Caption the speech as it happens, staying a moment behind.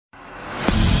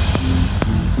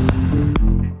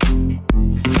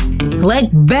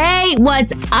Clickbait,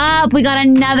 what's up? We got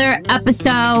another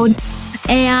episode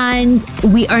and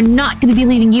we are not going to be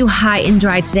leaving you high and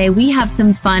dry today. We have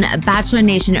some fun Bachelor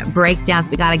Nation breakdowns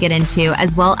we got to get into,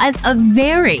 as well as a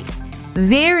very,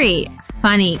 very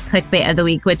funny clickbait of the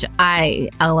week, which I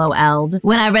LOL'd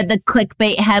when I read the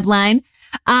clickbait headline.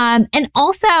 And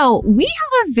also, we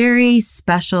have a very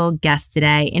special guest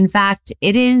today. In fact,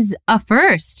 it is a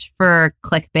first for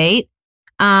clickbait.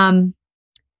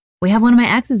 We have one of my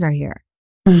exes are here.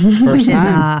 First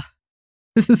time.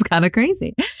 This is kind of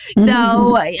crazy.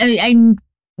 So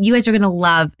you guys are going to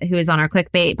love who is on our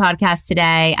clickbait podcast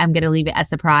today. I'm going to leave it a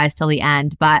surprise till the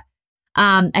end. But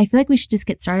I feel like we should just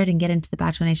get started and get into the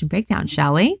Bachelor Nation breakdown,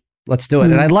 shall we? Let's do it.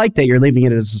 And I like that you're leaving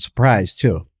it as a surprise,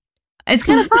 too. It's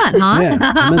kind of fun, huh? Yeah,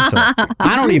 I'm into it.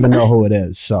 I don't even know who it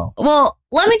is, so. Well,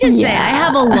 let me just say, I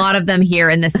have a lot of them here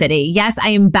in the city. Yes, I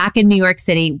am back in New York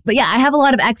City. But yeah, I have a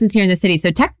lot of exes here in the city.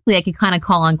 So technically, I could kind of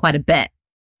call on quite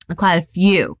a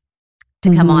few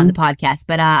to come on the podcast.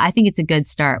 But I think it's a good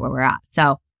start where we're at.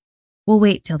 So we'll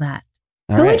wait till that.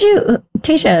 Who would you,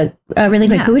 Tayshia, really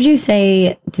quick, who would you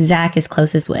say Zach is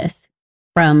closest with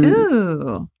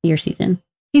from your season?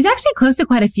 He's actually close to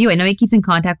quite a few. I know he keeps in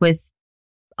contact with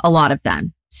a lot of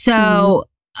them. So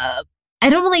I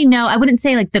don't really know. I wouldn't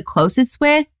say like the closest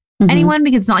with anyone,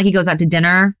 because it's not like he goes out to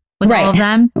dinner with all of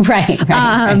them. Right.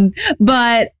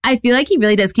 But I feel like he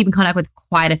really does keep in contact with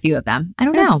quite a few of them. I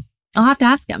don't know. I'll have to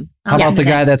ask him. How about the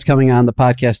guy that's coming on the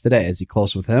podcast today? Is he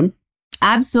close with him?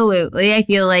 Absolutely. I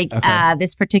feel like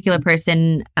this particular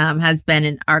person has been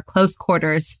in our close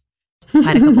quarters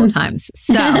quite a couple of times.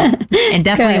 So, and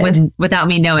definitely without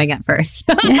me knowing at first.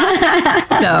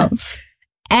 So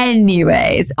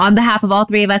anyways, on behalf of all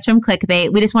three of us from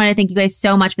Clickbait, we just wanted to thank you guys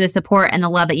so much for the support and the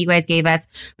love that you guys gave us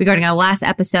regarding our last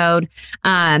episode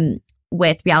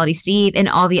with Reality Steve and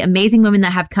all the amazing women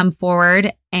that have come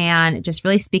forward and just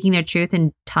really speaking their truth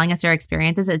and telling us their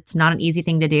experiences. It's not an easy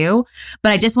thing to do.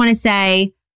 But I just want to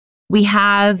say we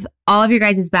have all of your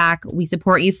guys' back. We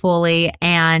support you fully.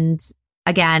 And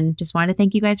again, just wanted to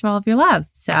thank you guys for all of your love.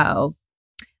 So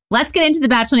let's get into the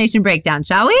Bachelor Nation breakdown,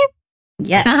 shall we?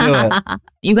 Yes.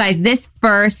 You guys, this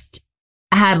first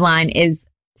headline is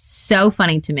so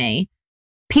funny to me.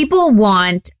 People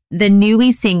want the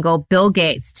newly single Bill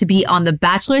Gates to be on the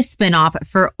Bachelor spinoff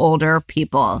for older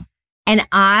people. And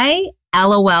I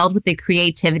LOL'd with the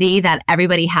creativity that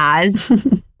everybody has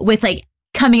with like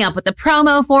coming up with the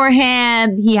promo for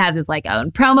him. He has his like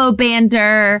own promo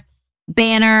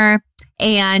banner.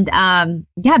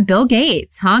 And Bill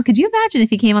Gates, huh? Could you imagine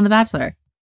if he came on The Bachelor?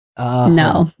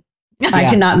 No. I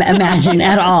cannot imagine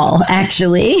at all,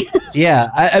 actually. Yeah.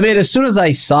 I mean, as soon as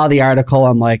I saw the article,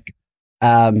 I'm like,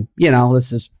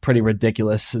 this is pretty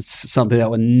ridiculous. It's something that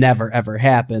would never, ever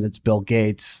happen. It's Bill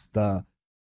Gates, the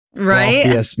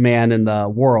wealthiest man in the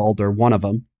world, or one of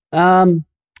them.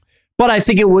 But I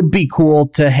think it would be cool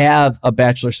to have a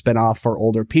Bachelor spinoff for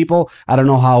older people. I don't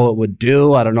know how it would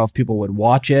do. I don't know if people would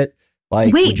watch it.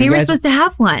 Like, wait, they were supposed to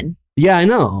have one. Yeah, I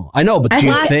know. But do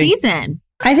you last think season?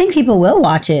 I think people will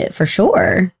watch it for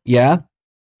sure. Yeah.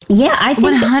 Yeah, I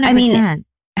think 100%. I mean,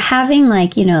 having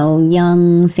like,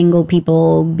 young single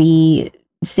people be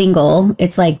single,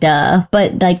 it's like duh.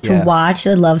 But like to watch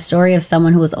a love story of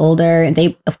someone who was older,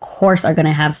 they of course are going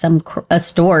to have a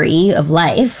story of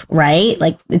life, right?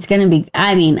 Like it's going to be,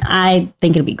 I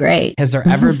think it'll be great. Has there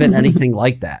ever been anything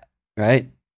like that? Right.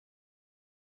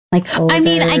 Like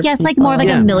I guess like more like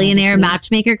a millionaire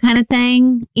matchmaker kind of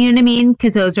thing. You know what I mean?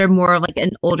 Because those are more like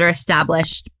an older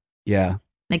established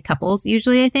like couples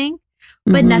usually, I think.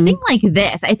 But nothing like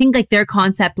this. I think like their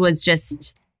concept was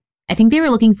just, I think they were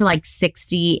looking for like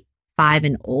 65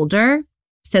 and older.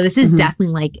 So this is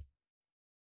definitely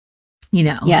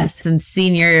like, some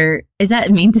senior. Is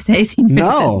that mean to say senior?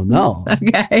 No.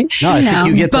 Okay. No, I think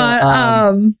you get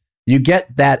you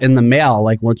get that in the mail.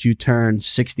 Like once you turn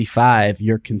 65,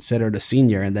 you're considered a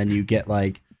senior, and then you get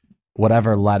like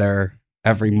whatever letter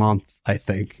every month, I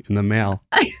think, in the mail.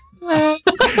 I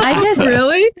just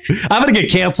really, I'm gonna get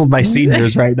canceled by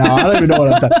seniors right now. I don't even know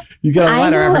what I'm talking. You get a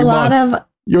letter every month.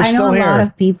 I know a lot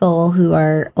of people who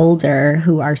are older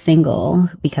who are single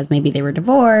because maybe they were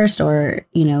divorced or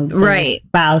their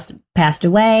spouse passed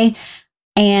away,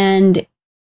 and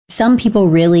some people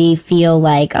really feel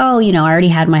like, I already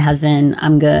had my husband,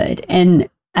 I'm good. And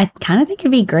I kind of think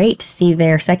it'd be great to see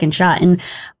their second shot. And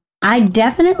I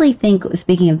definitely think,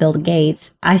 speaking of Bill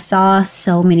Gates, I saw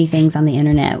so many things on the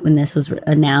internet when this was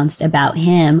announced about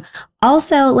him.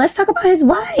 Also, let's talk about his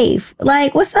wife.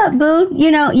 Like, what's up, boo?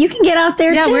 You can get out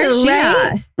there too, where's she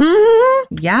right? at?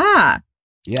 Yeah.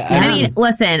 Yeah. I mean,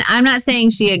 listen, I'm not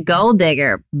saying she a gold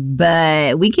digger,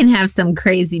 but we can have some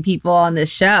crazy people on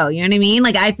this show. You know what I mean?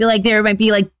 Like, I feel like there might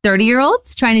be like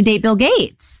 30-year-olds trying to date Bill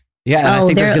Gates. Yeah. And I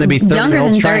think there's going to be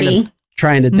 30-year-olds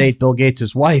trying to date Bill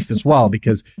Gates' wife as well,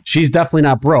 because she's definitely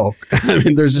not broke. I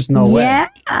mean, there's just no way.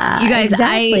 You guys,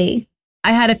 exactly.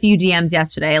 I had a few DMs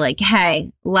yesterday like,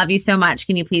 hey, love you so much.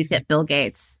 Can you please get Bill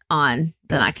Gates on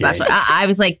the next special? I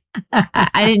was like,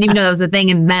 I didn't even know that was a thing.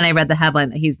 And then I read the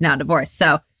headline that he's now divorced.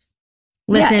 So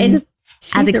listen,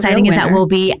 as exciting as that will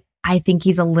be, I think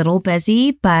he's a little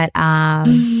busy, but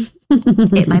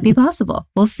it might be possible.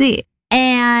 We'll see.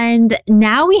 And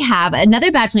now we have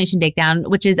another Bachelor Nation takedown,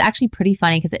 which is actually pretty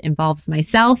funny because it involves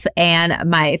myself and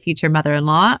my future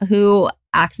mother-in-law, who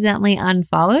accidentally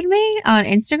unfollowed me on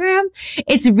Instagram.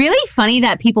 It's really funny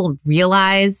that people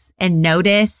realize and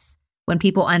notice when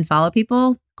people unfollow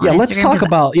people on Instagram. Let's talk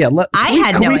about,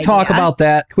 can we talk about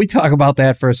that? Can we talk about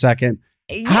that for a second?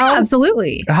 Yeah,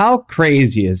 absolutely. How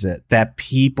crazy is it that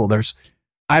people,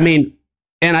 and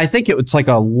I think it's like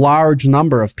a large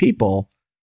number of people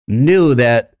knew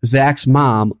that Zach's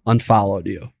mom unfollowed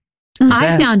you.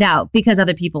 I found out because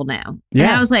other people knew. Yeah.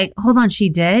 And I was like, hold on, she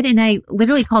did? And I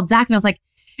literally called Zach and I was like,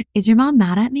 is your mom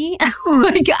mad at me?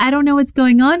 Like, I don't know what's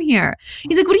going on here.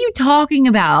 He's like, what are you talking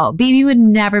about? Baby would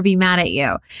never be mad at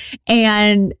you.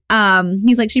 And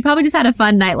he's like, she probably just had a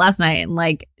fun night last night. And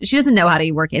like, she doesn't know how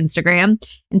to work Instagram.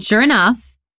 And sure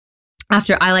enough,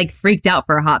 after I like freaked out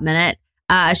for a hot minute,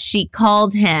 she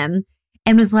called him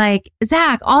and was like,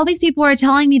 Zach, all these people are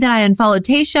telling me that I unfollowed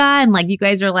Tayshia. And like, you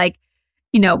guys are like,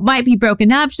 might be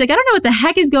broken up. She's like, I don't know what the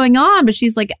heck is going on. But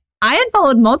she's like, I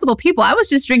unfollowed multiple people. I was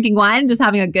just drinking wine and just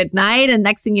having a good night. And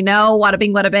next thing you know, wada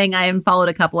bing, I unfollowed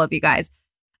a couple of you guys.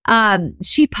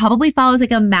 She probably follows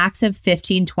like a max of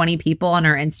 15, 20 people on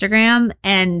her Instagram.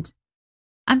 And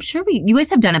I'm sure you guys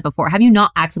have done it before. Have you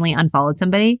not accidentally unfollowed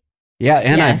somebody? Yeah.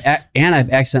 And I've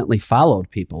accidentally followed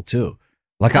people too.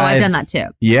 Like I've done that too.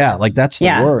 Yeah. Like that's the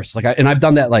worst. Like, and I've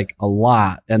done that like a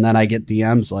lot. And then I get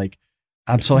DMs like,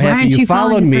 I'm so happy you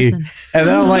followed me. And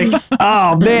then I'm like,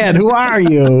 oh man, who are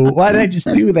you? Why did I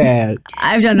just do that?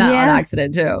 I've done that on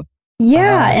accident too.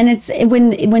 Yeah. And it's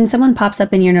when someone pops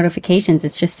up in your notifications,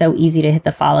 it's just so easy to hit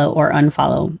the follow or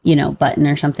unfollow, button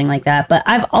or something like that. But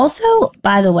I've also,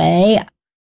 by the way,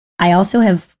 I also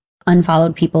have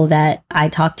unfollowed people that I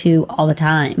talk to all the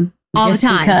time. All the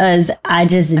time. Because I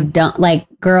just don't like,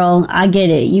 girl, I get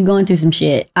it. You going through some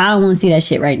shit. I don't want to see that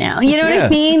shit right now. You know what I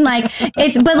mean? Like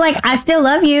but like, I still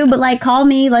love you, but like, call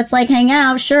me, let's like hang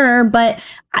out. Sure. But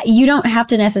you don't have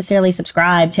to necessarily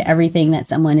subscribe to everything that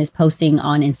someone is posting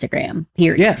on Instagram,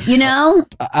 period. Yeah.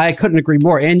 I couldn't agree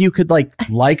more. And you could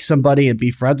like somebody and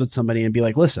be friends with somebody and be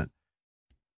like, listen,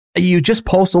 you just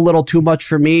post a little too much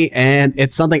for me, and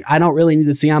it's something I don't really need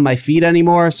to see on my feed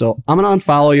anymore. So I'm going to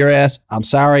unfollow your ass. I'm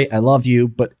sorry. I love you,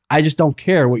 but I just don't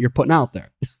care what you're putting out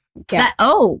there. Yeah.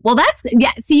 So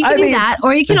you can do that,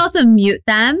 or you can also mute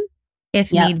them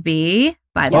if need be,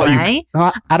 by the way.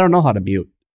 I don't know how to mute.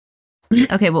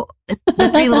 Okay. Well, the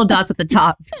 3 little dots at the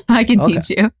top, I can teach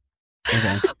you.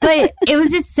 Okay. But it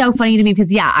was just so funny to me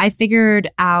because I figured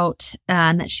out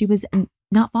that she was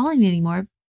not following me anymore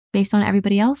based on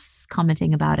everybody else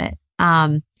commenting about it.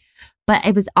 But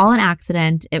it was all an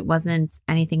accident. It wasn't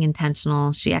anything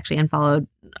intentional. She actually unfollowed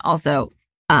also.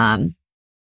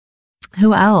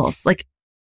 Who else?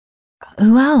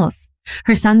 Who else?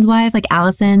 Her son's wife, like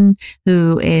Allison,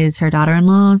 who is her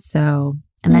daughter-in-law. So,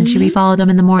 and then she refollowed him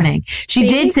in the morning. She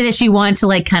did say that she wanted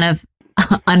to kind of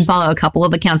unfollow a couple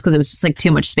of accounts because it was just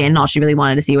too much spam, and all she really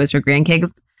wanted to see was her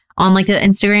grandkids on the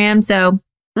Instagram. So,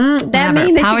 that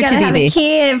means that you gotta have a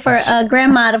kid for a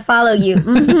grandma to follow you.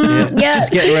 Mm-hmm.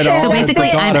 Just get rid of so basically,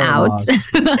 I'm out.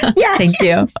 Thank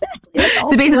you.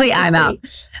 So basically, I'm out.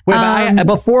 Wait, but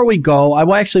before we go,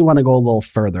 I actually want to go a little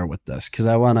further with this because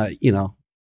I want to,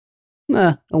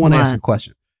 I want to ask a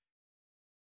question.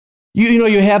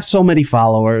 You have so many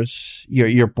followers.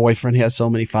 Your boyfriend has so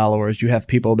many followers. You have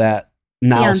people that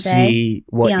now see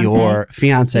what your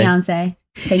fiance.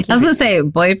 Thank you. I was gonna say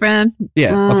boyfriend.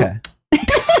 Yeah. Okay.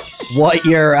 What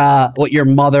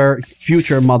your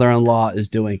future mother-in-law is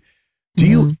doing. Do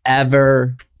you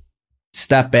ever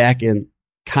step back and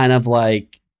kind of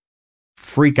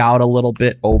freak out a little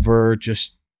bit over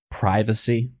just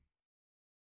privacy?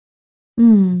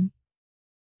 Well,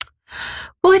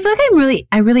 I feel like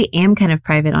I really am kind of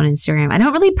private on Instagram. I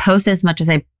don't really post as much as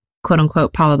I quote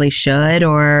unquote probably should,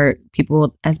 or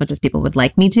as much as people would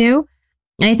like me to.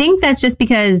 And I think that's just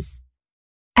because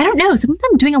I don't know. Sometimes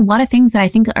I'm doing a lot of things that I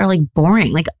think are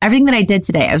boring. Like everything that I did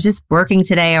today. I was just working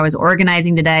today. I was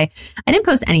organizing today. I didn't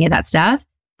post any of that stuff.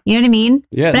 You know what I mean?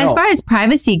 Yeah. But as far as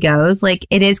privacy goes, like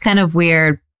it is kind of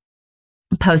weird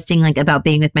posting like about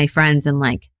being with my friends and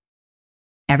like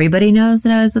everybody knows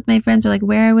that I was with my friends or like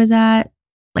where I was at,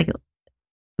 like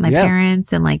my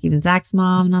parents and like even Zach's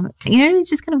mom and all that. You know, it's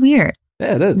just kind of weird.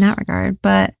 Yeah, it is. In that regard.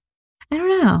 But I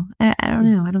don't know. I don't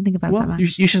know. I don't think about it that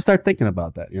much. You should start thinking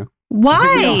about that. Yeah.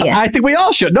 Why? I think we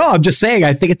all should. No, I'm just saying.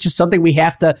 I think it's just something we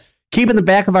have to keep in the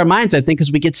back of our minds. I think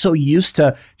because we get so used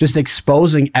to just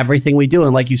exposing everything we do.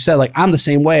 And like you said, like I'm the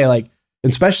same way. Like,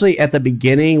 especially at the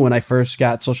beginning when I first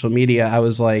got social media, I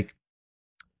was like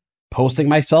posting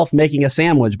myself making a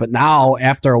sandwich. But now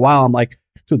after a while, I'm like,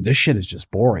 dude, this shit is just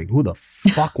boring. Who the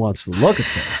fuck wants to look at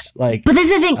this? Like, but this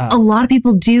is the thing. A lot of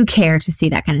people do care to see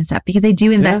that kind of stuff because they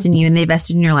do invest in you and they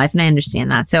invested in your life. And I understand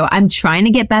that. So I'm trying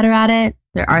to get better at it.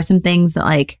 There are some things that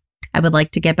like I would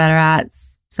like to get better at,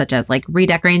 such as like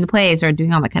redecorating the place or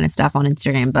doing all that kind of stuff on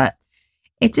Instagram. But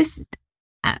it just,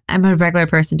 I'm a regular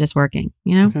person just working,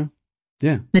 you know? Okay.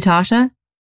 Yeah. Natasha?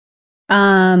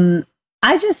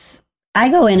 I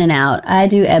go in and out. I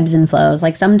do ebbs and flows.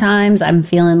 Like sometimes I'm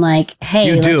feeling like,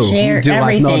 hey, let's share everything.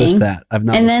 I've noticed that. And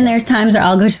then there's times where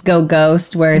I'll just go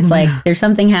ghost where it's like there's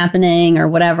something happening or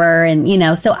whatever. And, you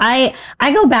know, so I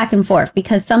go back and forth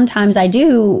because sometimes I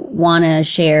do want to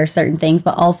share certain things,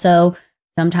 but also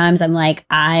sometimes I'm like,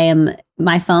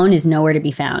 my phone is nowhere to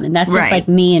be found. And that's just like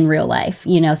me in real life.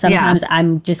 You know, sometimes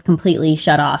I'm just completely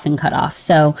shut off and cut off.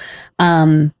 So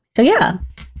yeah.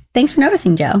 Thanks for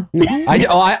noticing, Joe.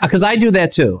 Because I do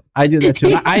that too.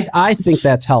 I think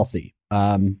that's healthy.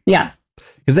 Yeah.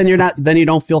 Because then you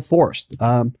don't feel forced.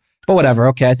 But whatever.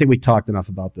 Okay. I think we talked enough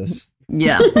about this.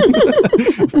 Yeah.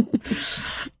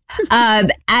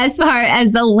 As far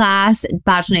as the last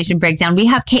Bachelor Nation breakdown, we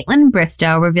have Caitlin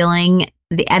Bristow revealing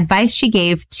the advice she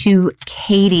gave to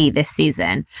Katie this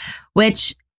season,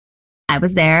 which I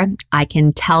was there. I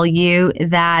can tell you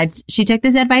that she took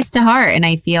this advice to heart. And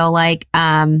I feel like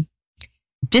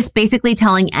just basically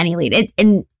telling any lead.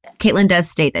 And Caitlin does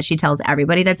state that she tells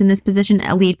everybody that's in this position,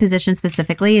 a lead position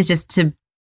specifically, is just to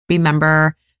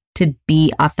remember to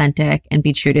be authentic and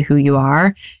be true to who you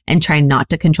are and try not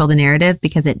to control the narrative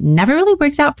because it never really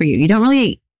works out for you. You don't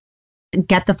really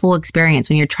get the full experience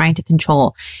when you're trying to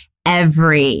control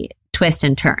every twist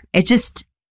and turn. It's just,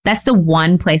 that's the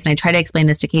one place, and I try to explain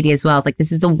this to Katie as well. It's like,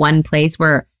 this is the one place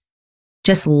where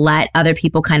just let other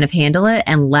people kind of handle it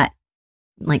and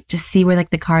just see where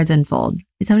like the cards unfold.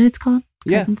 Is that what it's called?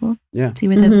 Cards unfold? Yeah. See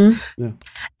where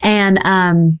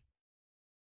and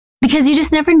because you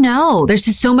just never know. There's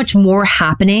just so much more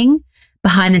happening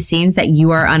behind the scenes that you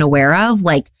are unaware of,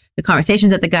 like the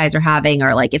conversations that the guys are having,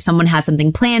 or like if someone has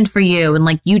something planned for you and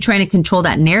like you trying to control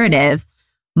that narrative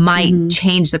might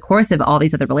change the course of all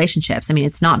these other relationships. I mean,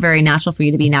 it's not very natural for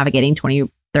you to be navigating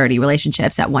 20, 30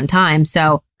 relationships at one time.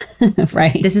 So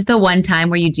this is the one time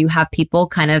where you do have people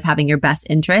kind of having your best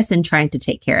interests and trying to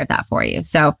take care of that for you.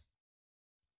 So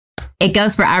it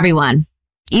goes for everyone,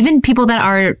 even people that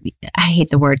are, I hate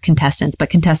the word contestants, but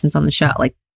contestants on the show.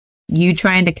 Like you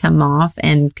trying to come off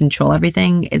and control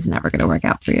everything is never going to work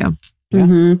out for you.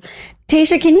 Yeah.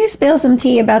 Tayshia, can you spill some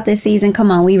tea about this season?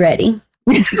 Come on, we ready.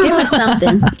 Give us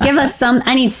something. Give us some.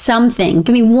 I need something.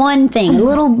 Give me one thing. A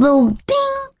little ding.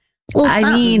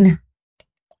 I mean,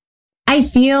 I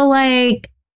feel like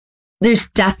there's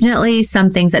definitely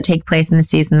some things that take place in the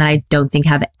season that I don't think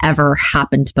have ever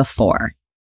happened before.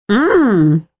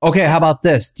 Okay, how about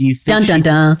this? Do you think she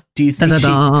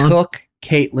took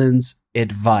Caitlin's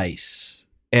advice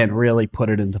and really put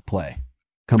it into play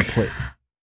completely?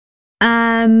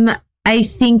 I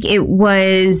think it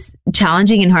was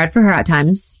challenging and hard for her at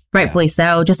times, rightfully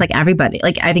so, just like everybody.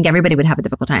 Like, I think everybody would have a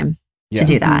difficult time to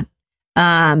do that.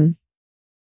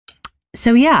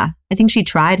 So, yeah, I think she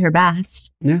tried her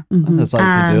best. Yeah, that's all you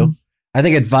can do. I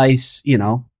think advice,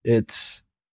 it's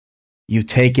you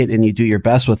take it and you do your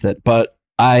best with it. But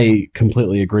I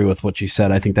completely agree with what she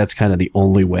said. I think that's kind of the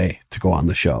only way to go on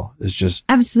the show is just.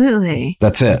 Absolutely.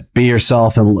 That's it. Be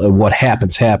yourself, and what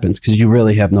happens, because you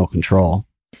really have no control.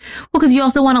 Well, because you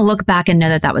also want to look back and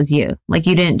know that was you. Like,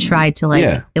 you didn't try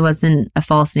to, it wasn't a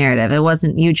false narrative. It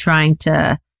wasn't you trying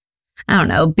to, I don't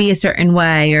know, be a certain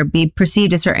way or be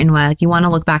perceived a certain way. Like, you want to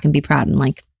look back and be proud and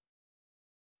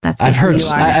that's what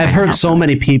I've heard so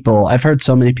many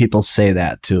people say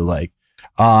that too. Like,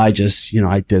 I just,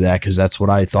 I did that because that's what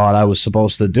I thought I was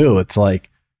supposed to do. It's like,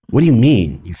 what do you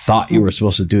mean? You thought you were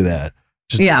supposed to do that?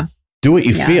 Just do what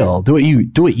you feel. Do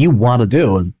what you want to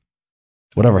do, and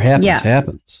whatever happens,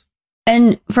 happens.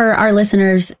 And for our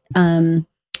listeners,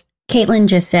 Caitlin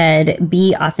just said,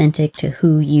 be authentic to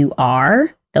who you are.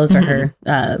 Those are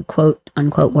her quote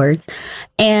unquote words.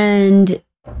 And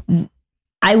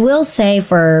I will say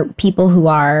for people who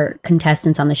are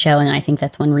contestants on the show, and I think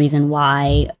that's one reason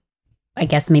why I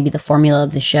guess maybe the formula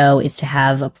of the show is to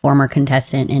have a former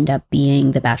contestant end up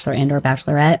being the Bachelor and or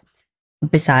Bachelorette,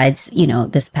 besides,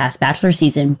 this past Bachelor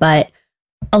season. But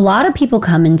a lot of people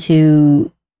come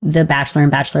into the Bachelor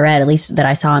and Bachelorette, at least that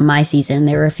I saw in my season.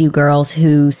 There were a few girls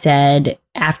who said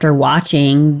after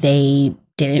watching, they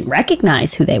didn't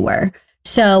recognize who they were.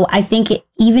 So I think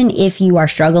even if you are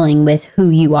struggling with who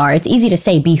you are, it's easy to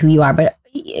say be who you are, but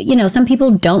some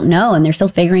people don't know and they're still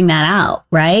figuring that out,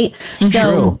 right?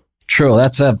 True.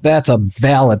 That's a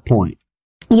valid point.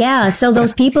 Yeah. So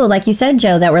those people, like you said,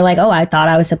 Joe, that were like, oh, I thought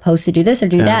I was supposed to do this or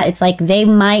do that. It's like they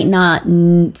might not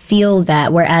feel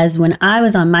that. Whereas when I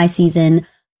was on my season,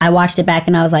 I watched it back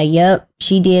and I was like, yep,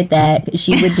 she did that.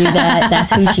 She would do that.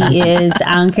 That's who she is.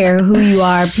 I don't care who you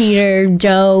are, Peter,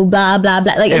 Joe, blah, blah,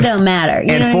 blah. Like, it don't matter.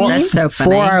 You know what I mean? That's so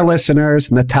funny. For our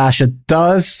listeners, Natasha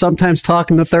does sometimes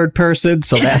talk in the third person.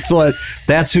 So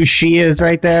that's who she is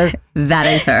right there. That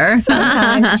is her.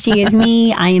 Sometimes she is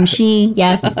me. I am she.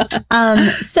 Yes.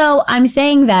 So I'm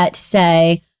saying that to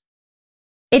say,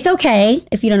 it's okay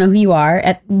if you don't know who you are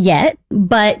yet,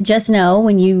 but just know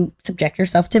when you subject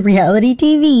yourself to reality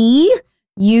TV,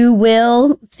 you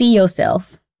will see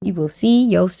yourself. You will see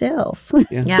yourself.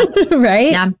 Yeah.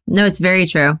 Right? Yeah. No, it's very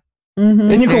true. Mm-hmm.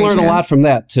 And you can learn a lot from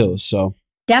that too. So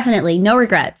definitely. No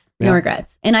regrets. No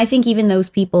regrets. And I think even those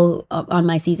people on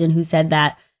my season who said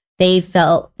that, they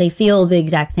feel the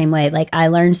exact same way. Like, I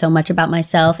learned so much about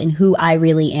myself and who I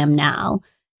really am now.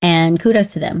 And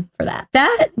kudos to them for that.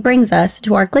 That brings us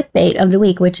to our clickbait of the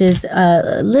week, which is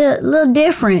a little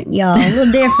different, y'all. A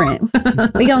little different.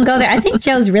 We're going to go there. I think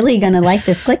Joe's really going to like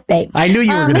this clickbait. I knew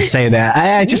you were going to say that.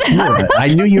 I just knew it.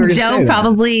 I knew you were going to say that. Joe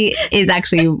probably is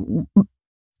actually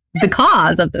the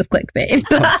cause of this clickbait.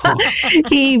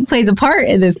 He plays a part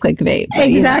in this clickbait.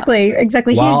 Exactly.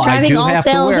 Well, he's driving all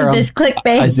sales of this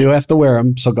clickbait. I do have to wear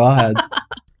them, so go ahead.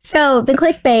 So the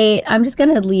clickbait, I'm just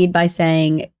going to lead by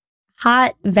saying,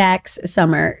 hot vax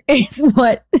summer is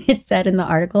what it said in the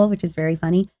article, which is very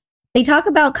funny. They talk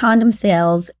about condom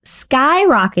sales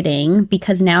skyrocketing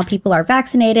because now people are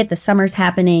vaccinated, the summer's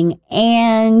happening,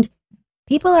 and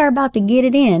people are about to get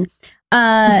it in.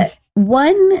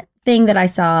 One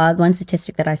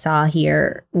statistic that I saw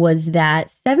here was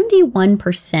that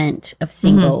 71% of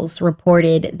singles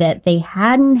reported that they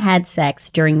hadn't had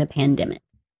sex during the pandemic.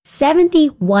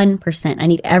 71%. I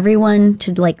need everyone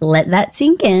to let that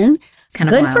sink in.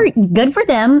 Good for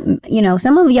them.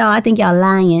 Some of y'all, I think y'all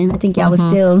lying. I think y'all was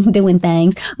still doing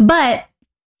things. But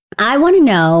I want to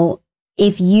know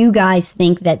if you guys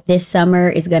think that this summer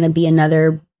is going to be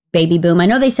another baby boom. I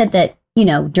know they said that,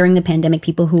 during the pandemic,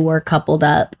 people who were coupled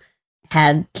up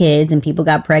had kids and people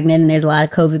got pregnant, and there's a lot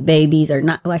of COVID babies, or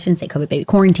not. Well, I shouldn't say COVID babies,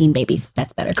 quarantine babies.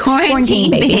 That's better.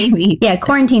 Quarantine babies. Yeah,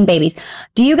 quarantine babies.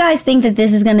 Do you guys think that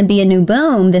this is going to be a new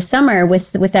boom this summer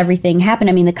with everything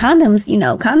happening? I mean, the condoms,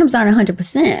 condoms aren't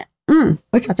 100%.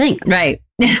 What y'all think? Right.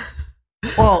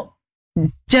 Well,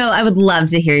 Joe, I would love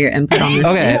to hear your input on this.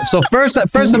 Okay, so first I'm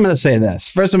going to say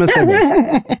this.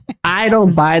 I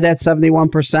don't buy that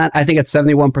 71%. I think it's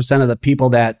 71% of the people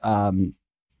that,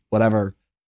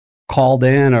 called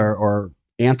in or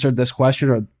answered this question,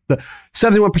 or the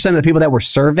 71% of the people that were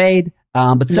surveyed,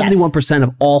 but 71%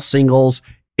 of all singles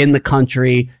in the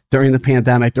country during the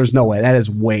pandemic. There's no way. That is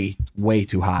way, way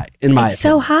too high in my opinion.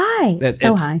 So high.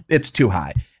 It's too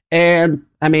high. And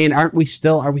I mean, are we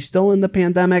still in the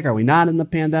pandemic? Are we not in the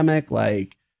pandemic? I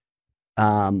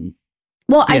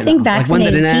think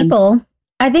vaccinated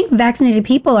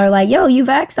people are like, yo, you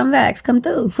vaxxed, I'm vaxxed, come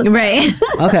through. Right.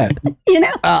 Okay.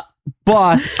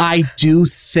 But I do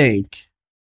think,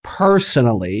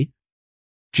 personally,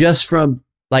 just from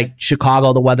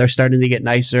Chicago, the weather's starting to get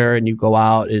nicer and you go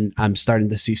out, and I'm starting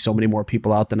to see so many more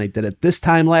people out than I did at this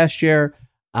time last year.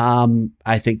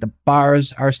 I think the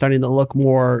bars are starting to look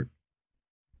more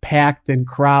packed and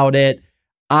crowded.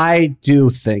 I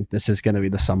do think this is going to be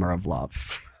the summer of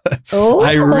love.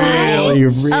 I really,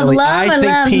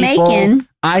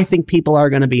 I think people are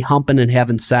going to be humping and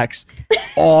having sex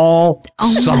all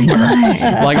summer.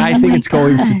 I think it's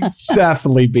going to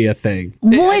definitely be a thing.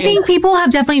 Well, I think people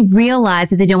have definitely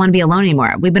realized that they don't want to be alone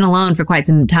anymore. We've been alone for quite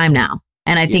some time now.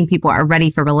 And I think people are ready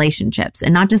for relationships,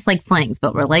 and not just flings,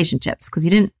 but relationships, because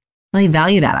you didn't really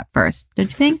value that at first.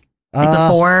 Don't you think?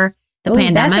 Before the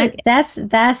pandemic. That's good,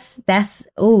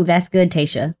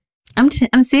 Tayshia. I'm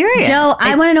serious. Joe,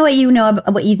 I want to know what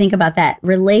you think about that.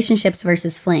 Relationships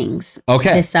versus flings.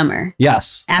 Okay. This summer.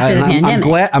 Yes. After the pandemic.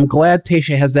 I'm glad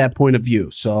Tayshia has that point of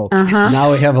view. So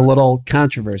now we have a little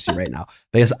controversy right now,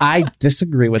 because I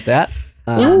disagree with that.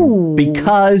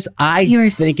 Because You're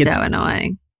think so it's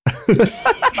annoying.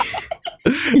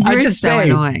 You're so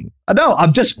annoying. No,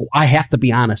 I have to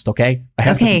be honest, okay? I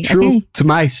have to be true to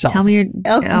myself. Tell me your...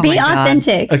 be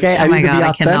authentic. Okay, I need to be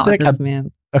authentic. This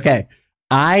man. Okay,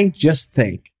 I just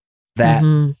think that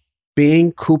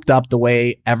being cooped up the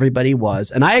way everybody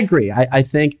was, and I agree, I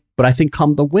think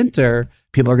come the winter,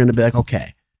 people are going to be like,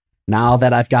 okay, now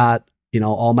that I've got,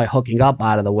 all my hooking up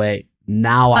out of the way,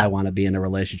 now I want to be in a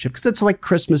relationship because it's like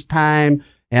Christmas time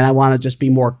and I want to just be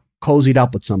more cozied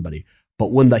up with somebody.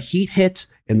 But when the heat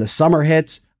hits and the summer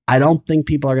hits, I don't think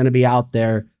people are going to be out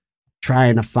there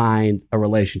trying to find a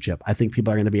relationship. I think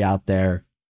people are going to be out there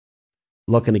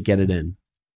looking to get it in,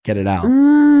 get it out,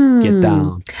 get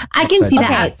down. I can see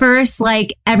that at first,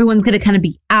 like everyone's going to kind of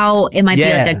be out. It might be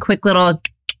like a quick little,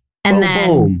 and boom, then,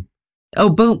 boom. Oh,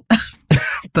 boom,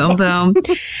 boom, boom.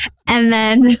 And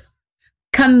then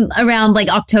come around like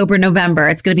October, November,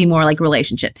 it's going to be more like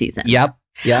relationship season. Yep.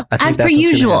 Yeah. As per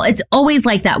usual, it's always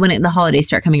like that when the holidays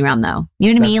start coming around, though.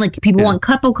 You know what I mean? Like people want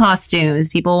couple costumes.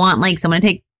 People want like someone to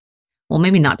take, well,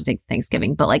 maybe not to take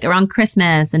Thanksgiving, but like around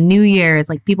Christmas and New Year's,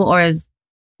 like people are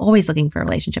always looking for a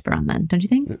relationship around then. Don't you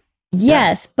think?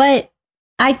 Yes, but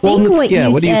I think what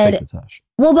you said.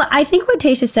 Well, but I think what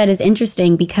Tayshia said is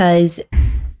interesting because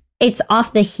it's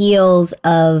off the heels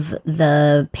of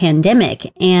the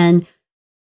pandemic and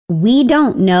we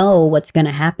don't know what's going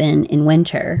to happen in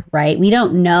winter, right? We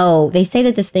don't know. They say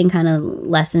that this thing kind of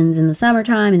lessens in the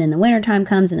summertime and then the wintertime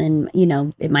comes and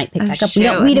then, it might pick back up.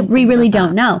 We really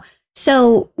don't know.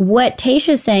 So what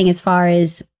Tayshia's saying as far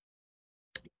as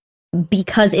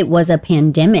because it was a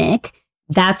pandemic,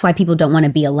 that's why people don't want to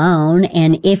be alone.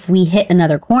 And if we hit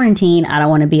another quarantine, I don't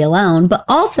want to be alone. But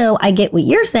also I get what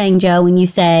you're saying, Joe, when you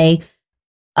say,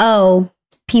 oh,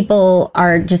 people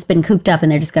are just been cooped up and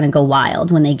they're just going to go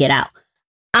wild when they get out.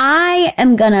 I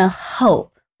am going to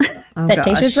hope that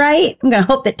Tayshia's right. I'm going to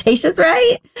hope that Tayshia's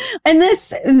right. And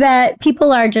that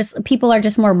people are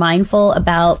just more mindful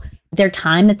about their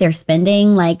time that they're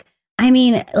spending. Like, I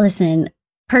mean, listen,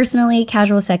 personally,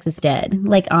 casual sex is dead.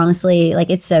 Like, honestly, like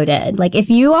it's so dead. Like if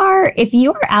you are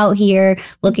out here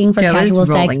looking for Joe casual is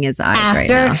rolling sex his eyes right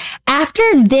now.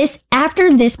 after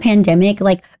this pandemic,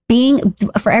 like being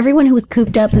for everyone who was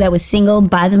cooped up, that was single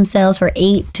by themselves for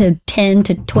 8 to 10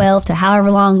 to 12 to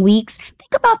however long weeks.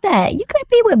 Think about that. You could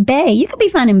be with Bae. You could be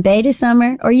finding Bae this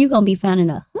summer, or you gonna be finding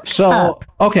a hookup.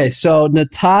 So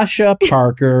Natasha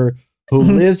Parker, who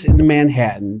lives in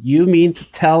Manhattan, you mean to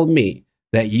tell me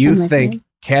that you think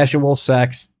casual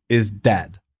sex is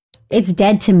dead? It's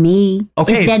dead to me.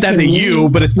 Okay, it's dead to you,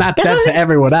 but it's not dead to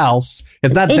everyone else.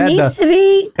 It's not dead to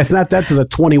be. It's not dead to the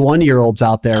 21-year-olds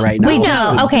out there right now. Wait,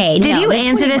 Joe. Okay, did you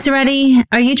answer this already?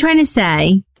 Are you trying to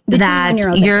say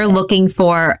that you're looking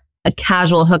for a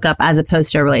casual hookup as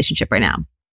opposed to a relationship right now?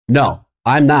 No,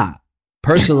 I'm not.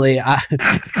 Personally,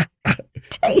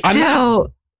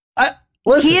 Joe.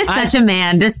 Listen, he is such a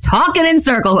man, just talking in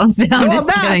circles. I'm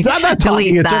not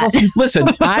talking in circles. Listen,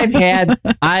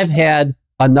 I've had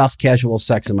enough casual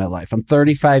sex in my life. I'm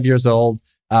 35 years old.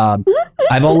 I've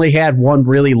only had one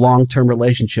really long-term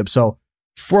relationship. So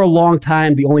for a long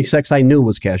time, the only sex I knew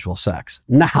was casual sex.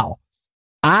 Now,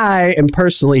 I am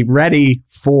personally ready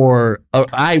for,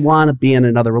 I want to be in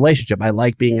another relationship. I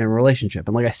like being in a relationship.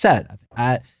 And like I said,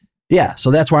 so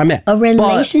that's where I'm at. A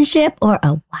relationship or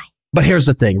a wife? But here's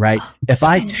the thing, right? If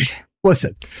I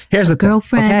listen, here's the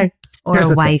girlfriend thing, okay?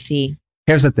 Or a wifey.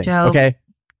 Here's the thing, Joe. Okay?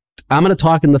 I'm going to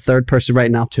talk in the third person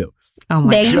right now too. Oh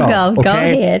my there God. You go. Go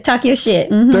ahead, talk your shit.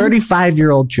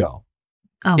 35-year-old Joe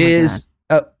is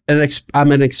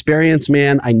I'm an experienced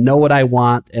man. I know what I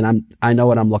want, and I know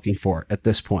what I'm looking for at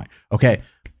this point. Okay,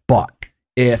 but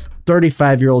if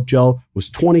 35-year-old Joe was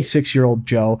 26-year-old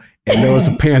Joe and there was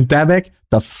a pandemic,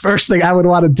 the first thing I would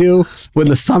want to do when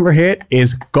the summer hit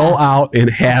is go out and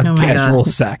have casual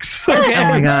sex. Okay? Oh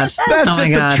my God. That's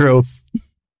just the truth.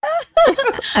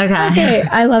 Okay.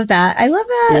 I love that. Yeah.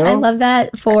 I love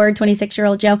that for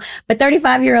 26-year-old Joe. But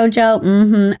 35-year-old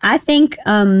Joe, I think,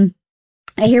 I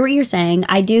hear what you're saying.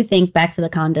 I do think back to the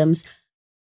condoms.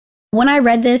 When I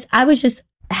read this, I was just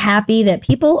happy that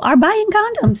people are buying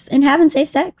condoms and having safe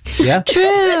sex. Yeah.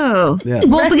 True. Yeah.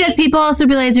 Well, because people also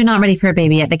realize they're not ready for a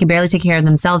baby yet. They can barely take care of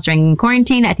themselves during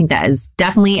quarantine. I think that is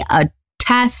definitely a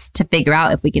test to figure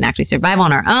out if we can actually survive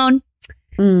on our own.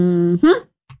 Mm-hmm.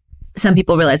 Some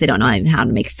people realize they don't know even how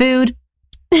to make food.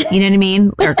 You know what I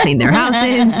mean? Or clean their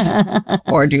houses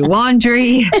or do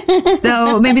laundry.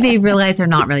 So maybe they've realized they're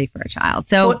not ready for a child.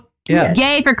 So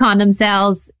yay for condom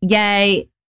sales. Yay.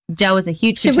 Joe is a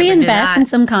huge Should we invest in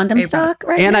some condom stock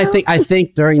right now? And I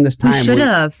think during this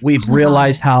time we've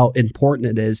realized how important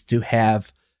it is to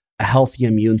have a healthy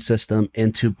immune system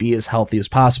and to be as healthy as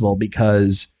possible,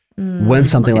 because when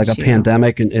something like a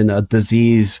pandemic and a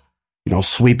disease,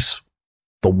 sweeps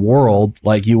the world,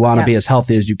 like you want to be as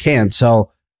healthy as you can.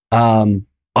 So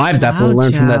I've definitely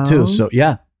learned from that too. So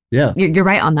yeah. You're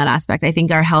right on that aspect. I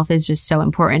think our health is just so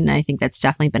important. And I think that's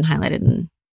definitely been highlighted in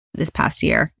this past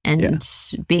year. And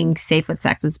being safe with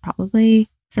sex is probably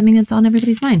something that's on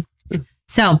everybody's mind.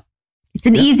 So it's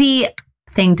an easy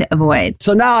thing to avoid.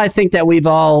 So now I think that we've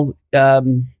all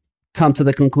come to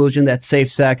the conclusion that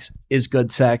safe sex is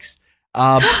good sex.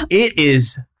 It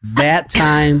is that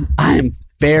time. I'm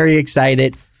very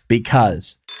excited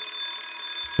because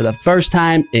for the first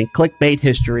time in clickbait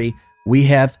history, we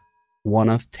have one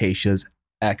of Tayshia's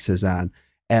exes on.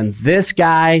 And this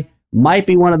guy might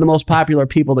be one of the most popular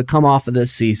people to come off of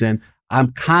this season.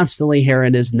 I'm constantly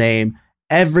hearing his name.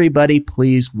 Everybody,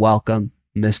 please welcome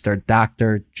Mr.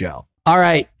 Dr. Joe. All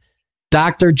right,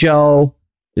 Dr. Joe.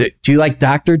 Do you like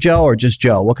Dr. Joe or just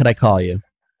Joe? What could I call you?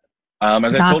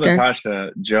 As I told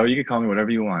Natasha, Joe, you can call me whatever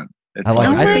you want.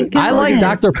 I like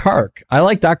Dr. Park. I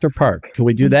like Dr. Park. Can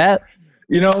we do that?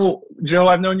 Joe,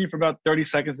 I've known you for about 30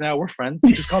 seconds now. We're friends.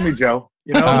 Just call me Joe.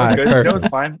 Right, good. Joe's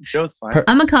fine.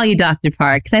 I'm going to call you Dr.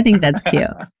 Park because I think that's cute.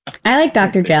 I like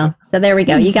Dr. Joe. So there we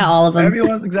go. You got all of them.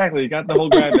 Exactly. You got the whole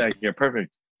grab bag here.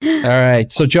 Perfect. All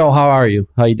right. So Joe, how are you?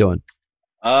 How you doing?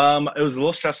 It was a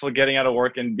little stressful getting out of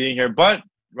work and being here, but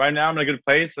right now I'm in a good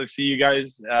place. I see you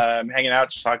guys hanging out,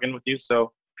 just talking with you.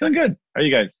 So feeling good. How are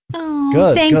you guys? Oh,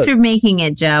 good. Thanks for making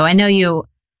it, Joe. I know you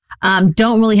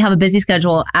don't really have a busy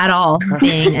schedule at all,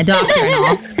 being a doctor and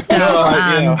all.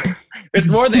 So it's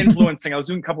more the influencing. I was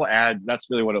doing a couple of ads. That's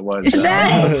really what it was.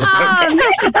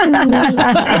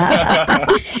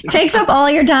 Takes up all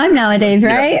your time nowadays,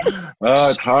 right? Yeah. Oh,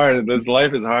 it's hard.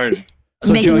 Life is hard.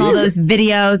 So making Joe, all those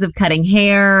videos of cutting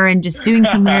hair and just doing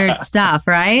some weird stuff,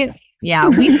 right? Yeah,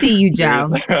 we see you, Joe.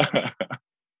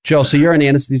 Joe, so you're an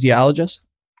anesthesiologist?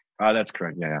 That's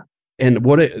correct. Yeah. And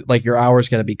your hours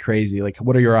got to be crazy. Like,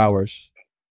 what are your hours?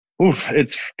 Oof,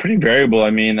 it's pretty variable. I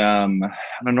mean, on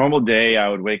a normal day, I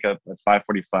would wake up at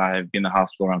 5:45, be in the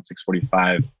hospital around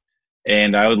 6:45,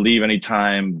 and I would leave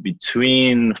anytime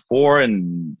between 4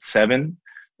 and 7.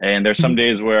 And there's some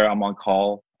days where I'm on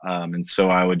call, and so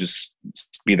I would just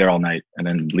be there all night and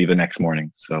then leave the next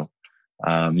morning. So,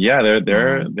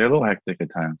 they're a little hectic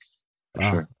at times. For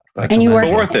sure. And you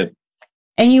work worth it.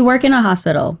 And you work in a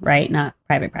hospital, right? Not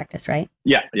private practice, right?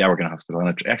 Yeah, I work in a hospital,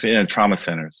 actually in a trauma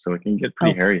center, so it can get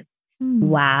pretty hairy.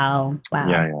 Wow.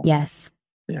 Yeah. Yes.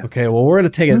 Yeah. Okay, well, we're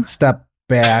going to take a step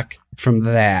back from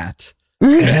that.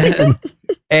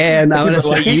 And I'm going to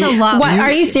say,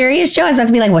 are you serious, Joe? I was about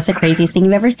to be like, what's the craziest thing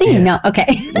you've ever seen? Yeah. No, okay.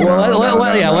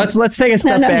 Let's take a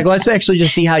step back. Let's actually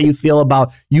just see how you feel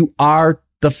about, you are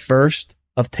the first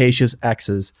of Tayshia's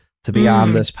exes to be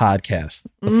on this podcast.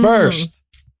 The first.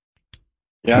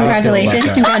 Yeah, Congratulations.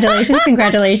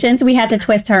 We had to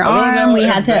twist her arm. We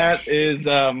had to. That is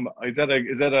that an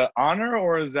honor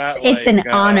or is that it's an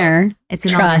honor. It's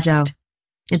an honor, Joe.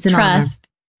 It's an honor.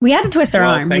 We had to twist her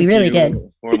arm. We really did.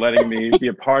 For letting me be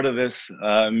a part of this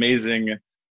amazing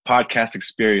podcast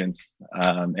experience.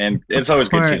 And it's always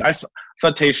good to I saw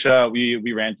Tayshia.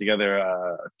 We ran together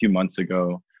a few months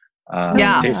ago.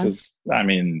 Tayshia's,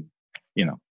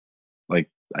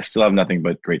 I still have nothing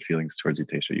but great feelings towards you,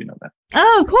 Tayshia. You know that.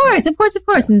 Oh, of course.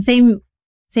 And same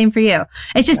for you.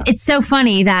 It's just, it's so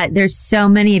funny that there's so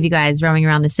many of you guys roaming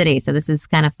around the city. So this is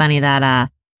kind of funny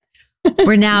that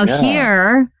we're now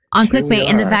here on Clickbait,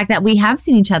 and the fact that we have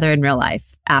seen each other in real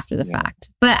life after the fact.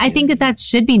 But I think that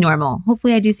should be normal.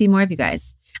 Hopefully I do see more of you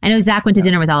guys. I know Zach went to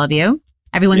dinner with all of you.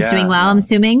 Everyone's doing well, I'm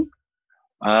assuming?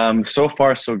 So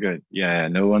far, so good. Yeah,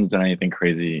 no one's done anything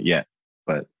crazy yet.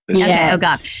 But oh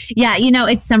God. Yeah,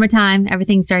 it's summertime.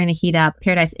 Everything's starting to heat up.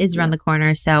 Paradise is around the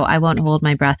corner, so I won't hold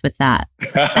my breath with that.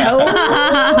 Speaking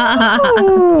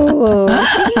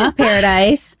of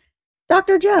Paradise,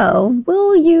 Dr. Joe,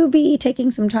 will you be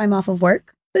taking some time off of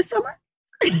work this summer?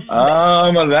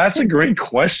 That's a great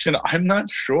question. I'm not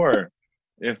sure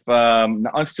if I'm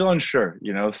still unsure.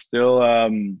 Still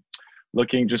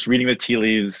looking, just reading the tea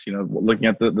leaves. Looking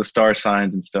at the star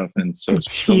signs and stuff, and so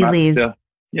tea leaves.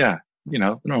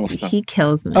 The normal stuff. He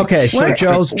kills me. Okay, so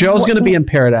Joe's going to be in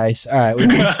Paradise. All right,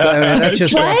 that's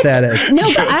just what that is. No,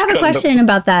 but I have a question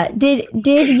about that.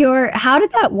 How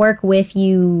did that work with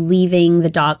you leaving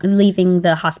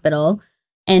the hospital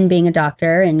and being a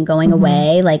doctor and going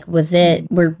away? Like,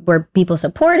 were people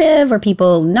supportive? Were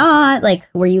people not? Like,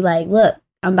 were you like, look,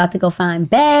 I'm about to go find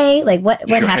Bae? Like, what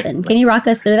happened? Can you rock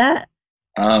us through that?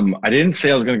 I didn't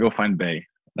say I was going to go find Bae.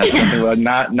 That's something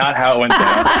not how it went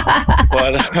down.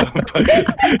 But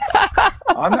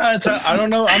I don't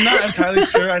know. I'm not entirely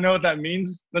sure I know what that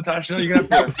means, Natasha.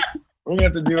 We're gonna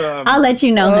have to do. I'll let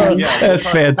you know. Yeah, that's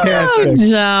fantastic. Oh,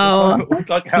 Joe. We'll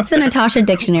talk it's the Natasha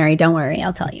dictionary. Don't worry,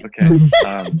 I'll tell you. Okay.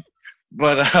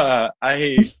 But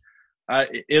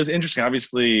it was interesting.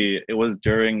 Obviously, it was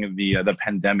during the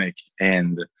pandemic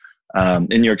and in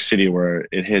New York City where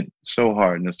it hit so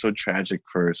hard and it was so tragic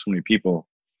for so many people.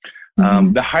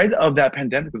 The height of that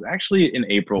pandemic was actually in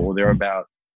April. There were about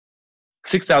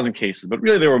 6,000 cases, but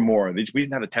really there were more. We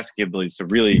didn't have the test capabilities to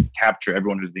really capture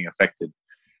everyone who's being affected.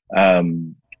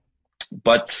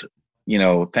 But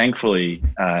thankfully,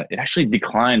 it actually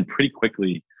declined pretty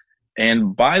quickly.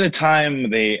 And by the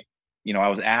time I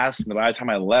was asked, and by the time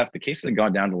I left, the cases had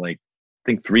gone down to I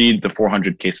think 300 to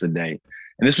 400 cases a day.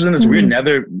 And this was in this weird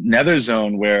nether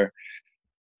zone where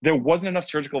there wasn't enough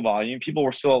surgical volume. People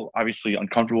were still obviously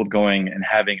uncomfortable with going and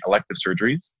having elective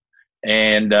surgeries.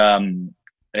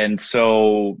 And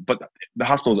so, but the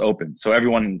hospital was open. So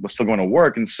everyone was still going to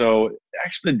work. And so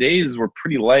actually the days were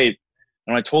pretty light.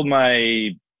 And I told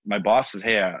my bosses,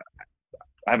 hey, I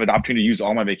have an opportunity to use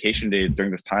all my vacation days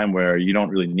during this time where you don't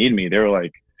really need me. They were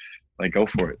like, go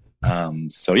for it.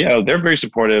 So yeah, they're very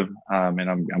supportive. And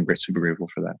I'm super grateful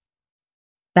for that.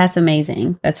 That's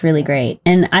amazing. That's really great.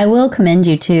 And I will commend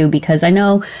you too, because I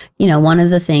know, one of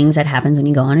the things that happens when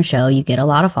you go on a show, you get a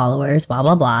lot of followers, blah,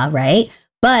 blah, blah, right?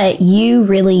 But you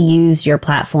really used your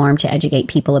platform to educate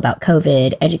people about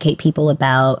COVID, educate people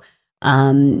about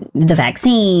the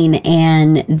vaccine.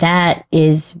 And that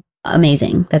is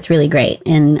amazing. That's really great.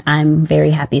 And I'm very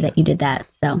happy that you did that.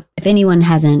 So if anyone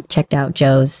hasn't checked out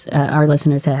Joe's, our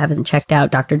listeners that haven't checked out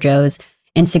Dr. Joe's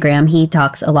Instagram, he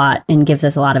talks a lot and gives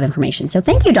us a lot of information. So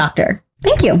thank you, doctor.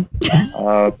 Thank you.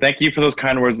 Thank you for those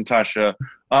kind words, Natasha.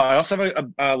 I also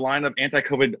have a line of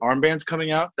anti-COVID armbands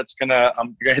coming out. That's gonna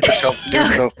hit the shelf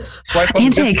soon. So swipe up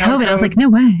anti-COVID. I was like, no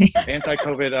way.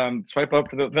 Anti-COVID. Swipe up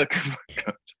for the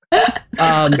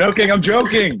I'm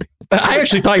joking. I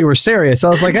actually thought you were serious. I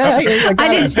was like, I did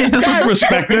too. I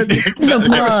respect it.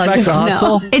 I respect the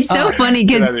hustle. No. It's so funny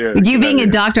because you being a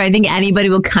doctor, I think anybody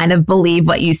will kind of believe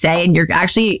what you say, and you're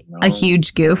actually a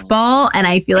huge goofball. And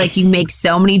I feel like you make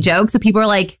so many jokes, so people are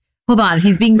like, "Hold on,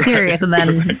 he's being serious," and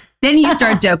then you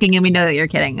start joking, and we know that you're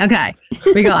kidding. Okay,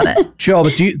 we got it. Joe,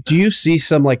 but do you see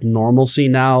some normalcy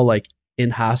now,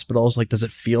 in hospitals? Does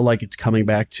it feel like it's coming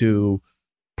back to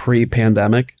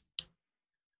pre-pandemic?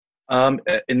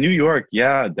 In New York,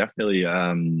 yeah, definitely.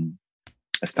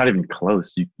 It's not even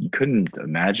close. You couldn't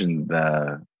imagine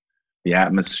the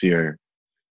atmosphere,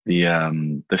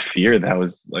 the fear that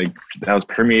was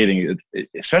permeating,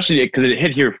 especially because it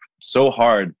hit here so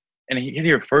hard, and it hit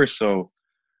here first. So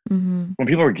when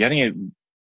people were getting it,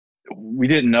 we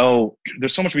didn't know.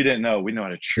 There's so much we didn't know. We didn't know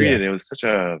how to treat it. It was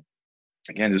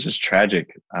it was just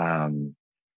tragic.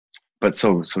 But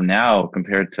so now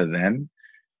compared to then,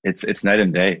 it's night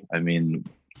and day. I mean,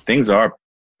 things are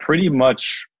pretty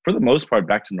much, for the most part,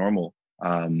 back to normal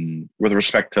with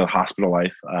respect to hospital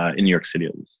life in New York City,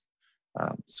 at least.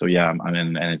 So yeah, I'm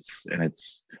in, and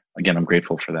it's again, I'm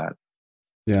grateful for that.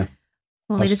 Yeah.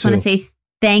 Well, I just want to say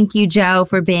thank you, Joe,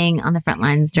 for being on the front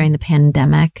lines during the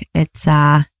pandemic. It's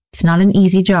not an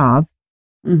easy job.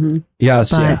 Mm-hmm.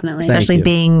 Yes, definitely. Especially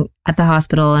being at the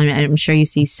hospital, and I'm sure you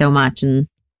see so much, and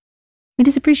we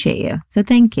just appreciate you. So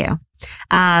thank you.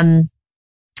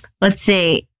 Let's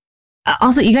see.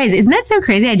 Also, you guys, isn't that so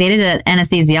crazy? I dated an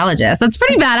anesthesiologist. That's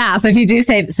pretty badass if you do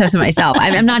say so to myself.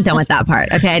 I'm not done with that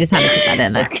part. Okay, I just had to put that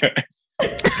in there. Okay.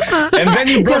 And then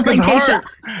you broke his heart.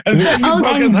 And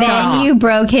then you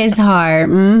broke his heart.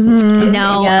 Mm-hmm.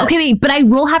 No. Yep. Okay, wait, but I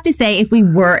will have to say, if you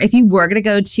were going to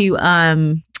go to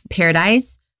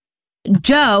Paradise,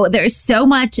 Joe, there's so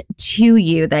much to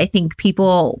you that I think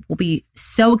people will be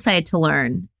so excited to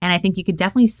learn. And I think you could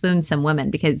definitely swoon some women,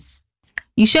 because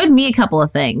you showed me a couple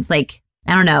of things. I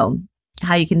don't know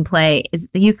how you can play. Is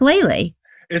it the ukulele?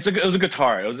 It was a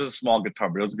guitar. It was a small guitar,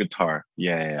 but it was a guitar.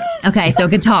 Yeah. Okay, so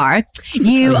guitar.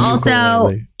 You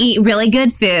also eat really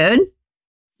good food.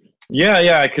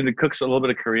 Yeah. I could cook a little bit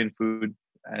of Korean food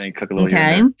and cook a little.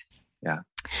 Okay. Yeah.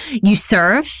 You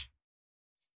surf.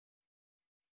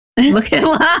 Look at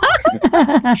oh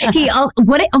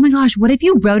my gosh, what if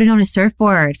you rode it on a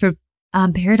surfboard for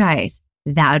Paradise?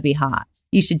 That would be hot.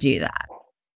 You should do that.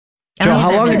 Joe,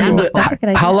 how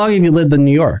long have you lived in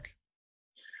New York?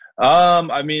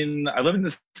 I mean, I lived in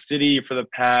this city for the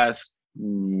past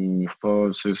 9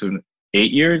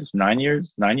 years.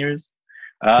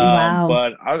 Wow.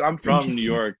 But I'm from New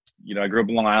York. I grew up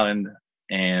in Long Island,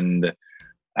 and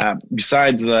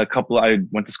besides a couple, I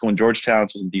went to school in Georgetown,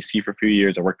 so I was in DC for a few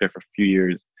years. I worked there for a few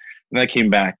years, and then I came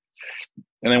back,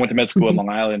 and then I went to med school in Long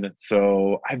Island.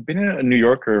 So I've been a New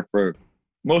Yorker for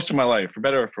most of my life, for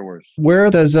better or for worse.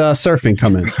 Where does surfing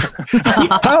come in?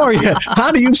 How are you?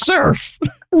 How do you surf?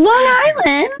 Long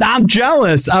Island. I'm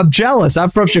jealous. I'm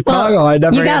from Chicago. Well, I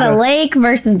never. You got a lake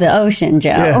versus the ocean,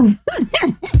 Joe.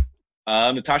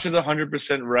 Yeah. Natasha's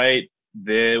 100% right.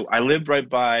 I lived right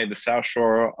by the South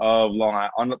Shore of Long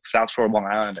Island, on the South Shore of Long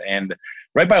Island, and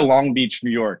right by Long Beach,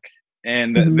 New York.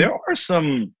 And there are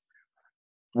some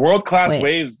world-class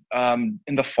waves in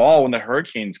the fall when the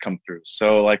hurricanes come through.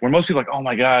 So like when most people are like, oh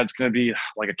my God, it's going to be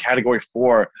like a category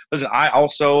 4. Listen, I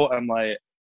also am like,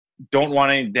 don't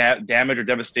want any damage or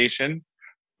devastation,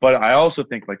 but I also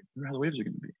think like, how the waves are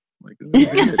going to be. Like,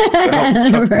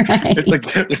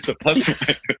 it's a plus.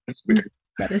 It's weird.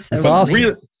 That is so awesome.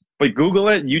 Really, but Google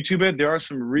it, YouTube it. There are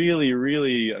some really,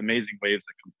 really amazing waves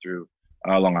that come through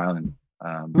Long Island. So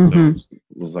I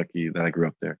was lucky that I grew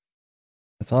up there.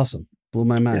 That's awesome. Blew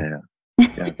my mind.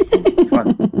 Yeah, it's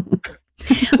fun.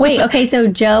 Wait, okay. So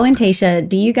Joe and Tayshia,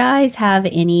 do you guys have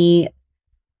any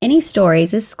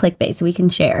stories? This is clickbait, so we can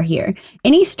share here.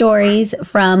 Any stories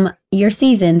from your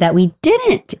season that we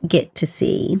didn't get to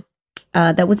see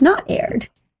that was not aired?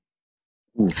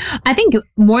 I think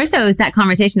more so is that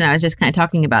conversation that I was just kind of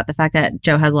talking about, the fact that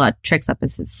Joe has a lot of tricks up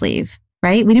his sleeve,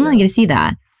 right? We didn't really get to see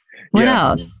that. What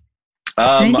else? Is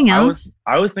there anything else?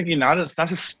 I was thinking it's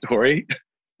not a story,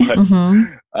 but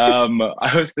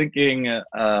I was thinking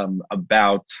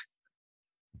about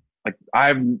like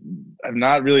I've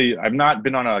not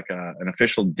been on an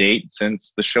official date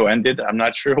since the show ended. I'm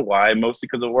not sure why. Mostly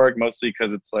because of work. Mostly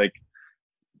because it's like,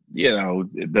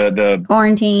 the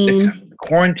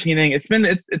quarantining.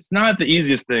 It's not the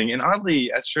easiest thing, and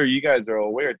oddly, as sure you guys are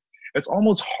aware, it's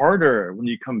almost harder when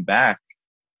you come back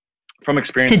from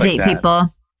experience to like date that.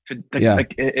 people.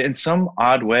 Like in some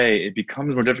odd way, it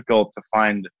becomes more difficult to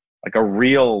find like a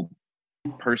real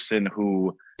person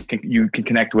who you can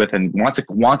connect with and wants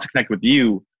to connect with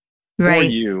you for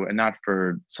you and not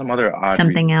for some other odd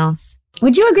something reason. else.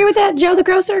 Would you agree with that, Joe the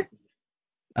Grocer?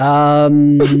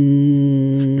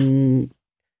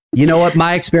 You know what?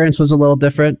 My experience was a little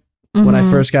different when I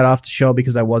first got off the show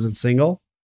because I wasn't single.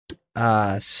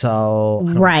 So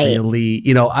I don't really,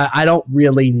 I don't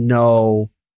really know.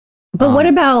 But what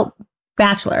about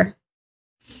Bachelor?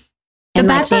 And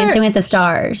like Dancing with the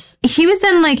Stars. He was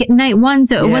in like night 1,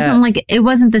 so it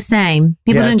wasn't the same.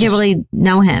 People didn't really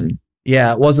know him.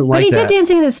 Yeah, it wasn't like that. But he did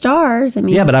Dancing with the Stars. I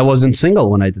mean, yeah, but I wasn't single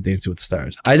when I did Dancing with the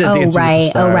Stars. I did Dancing with the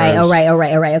Stars. Oh, right.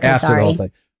 Okay, after sorry. the whole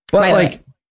thing.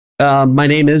 But my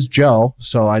name is Joe,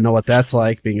 so I know what that's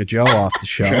like being a Joe off the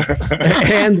show.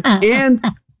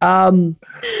 and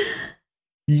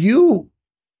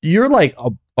you're like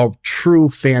a true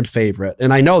fan favorite,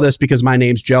 and I know this because my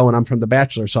name's Joe and I'm from The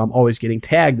Bachelor, so I'm always getting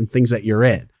tagged in things that you're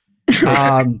in.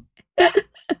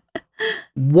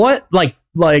 What like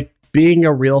being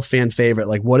a real fan favorite,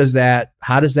 like what is that?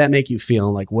 How does that make you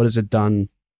feel? Like what has it done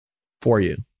for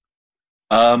you?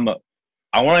 I want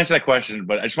to answer that question,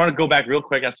 but I just want to go back real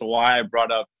quick as to why I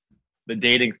brought up the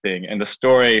dating thing and the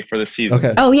story for the season.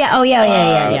 Okay. Oh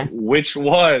yeah. Which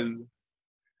was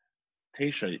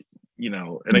Tayshia,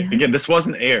 and again, this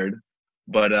wasn't aired,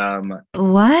 but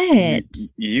what?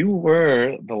 You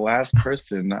were the last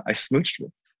person I smooched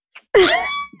with.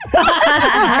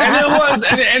 And it was,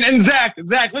 and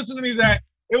Zach, listen to me, Zach.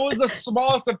 It was the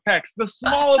smallest of pecks, I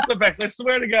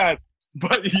swear to God.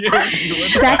 But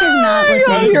Zach is not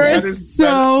listening. You're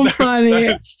so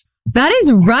funny. That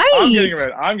is right.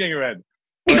 I'm getting red.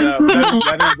 But,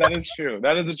 that is true.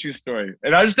 That is a true story.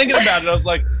 And I was thinking about it. I was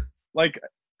like,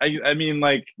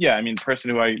 person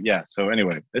who so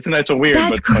anyway, it's a weird.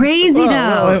 That's crazy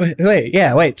though.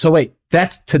 Wait. So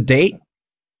that's to date.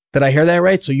 Did I hear that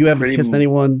right? So you haven't kissed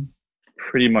anyone?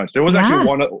 Pretty much. There was actually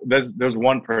one. There's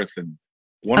one person,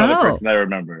 other person that I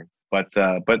remember. But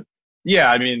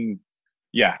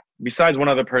yeah, besides one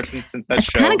other person since that show. It's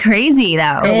kind of crazy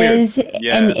though.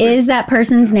 Is that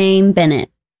person's name Bennett?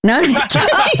 No, I'm just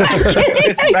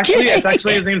kidding. It's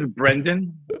actually his name's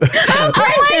Brendan. Oh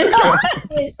my gosh.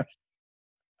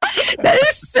 That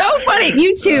is so funny.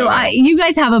 You two, you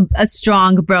guys have a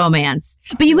strong bromance.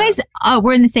 But you guys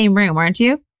were in the same room, weren't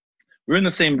you? We were in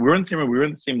the same room. We were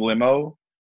in the same limo.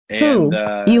 And, who?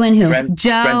 You and who?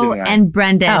 Joe and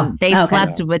Brendan. They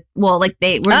slept with. Well, like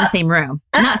they were in the same room.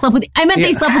 Not slept with. I meant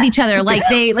they slept with each other. Like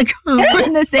they were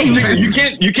in the same room.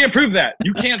 You can't prove that.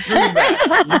 You can't prove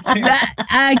that.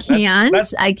 I can't.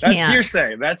 That's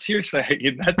hearsay. That's is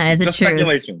just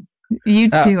speculation. You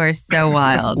two are so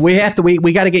wild. We got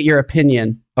to get your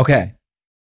opinion. Okay.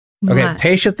 Okay, What?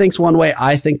 Tayshia thinks one way,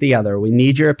 I think the other. We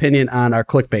need your opinion on our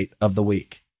clickbait of the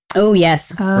week. Oh,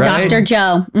 yes. Right? Dr.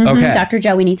 Joe. Okay. Dr.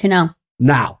 Joe, we need to know.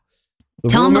 Now,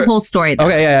 Tell them the whole story, though.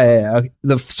 Okay, yeah.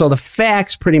 Okay. So the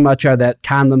facts pretty much are that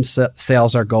condom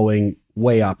sales are going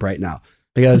way up right now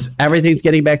because everything's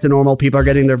getting back to normal. People are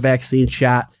getting their vaccine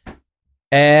shot.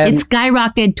 And It's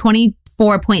skyrocketed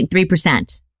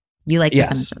 24.3%. You like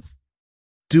percentages.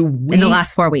 In the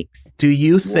last 4 weeks. Do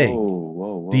you think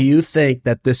Do you think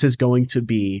that this is going to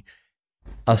be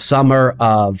a summer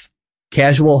of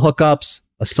casual hookups,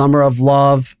 a summer of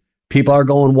love? People are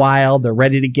going wild. They're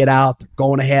ready to get out. They're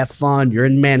going to have fun. You're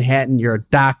in Manhattan. You're a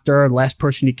doctor. Last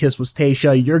person you kissed was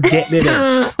Tayshia. You're getting it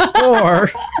in.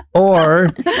 Or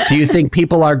do you think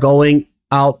people are going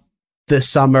out this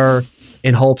summer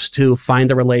in hopes to find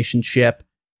a relationship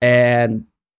and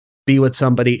be with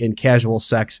somebody, and casual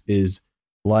sex is,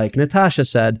 like Natasha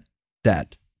said,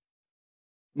 dead?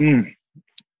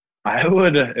 I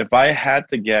would, if I had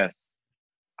to guess,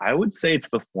 I would say it's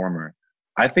the former.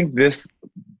 I think this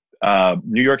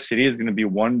New York City is going to be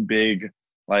one big,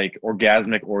 like,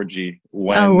 orgasmic orgy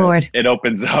when it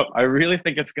opens up. I really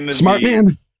think it's going to be smart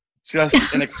man. Just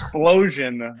an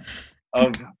explosion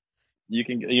of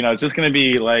it's just going to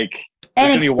be like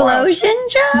an explosion,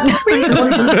 Joe.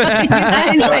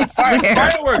 I swear.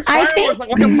 Fireworks. I think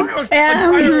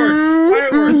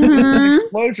fireworks. An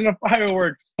explosion of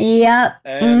fireworks. Yep.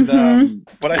 And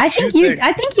but I think you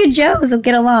Joes will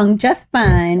get along just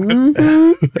fine.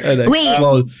 Mm-hmm.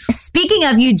 Wait, speaking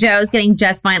of you Joes getting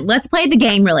just fine, let's play the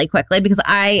game really quickly because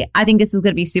I think this is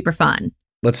going to be super fun.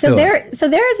 So there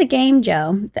is a game,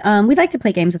 Joe. We like to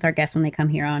play games with our guests when they come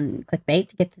here on Clickbait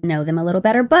to get to know them a little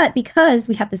better. But because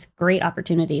we have this great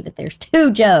opportunity that there's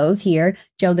two Joes here,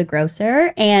 Joe the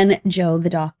Grocer and Joe the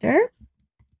Doctor,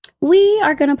 we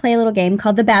are going to play a little game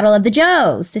called the Battle of the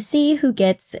Joes to see who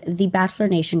gets the Bachelor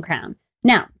Nation crown.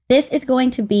 Now, this is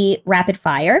going to be rapid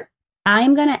fire.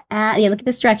 I'm going to add, look at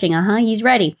the stretching. He's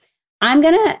ready. I'm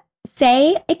going to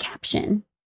say a caption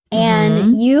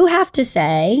and you have to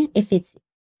say if it's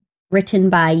written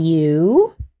by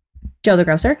you, Joe the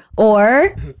Grocer,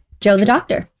 or Joe the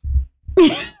Doctor.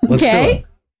 Okay?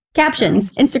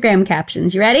 Captions, Instagram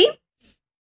captions. You ready?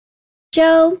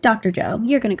 Joe, Dr. Joe,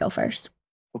 you're going to go first.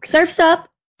 Okay. Surf's up,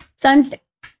 sun's...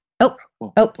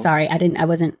 sorry. I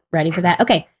wasn't ready for that.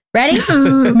 Okay, ready?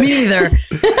 Me either.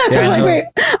 I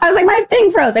was like, my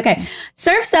thing froze. Okay.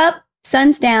 Surf's up,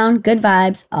 sun's down, good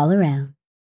vibes all around.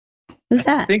 Who's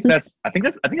that? I think that's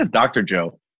Dr.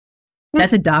 Joe.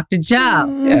 That's a Dr.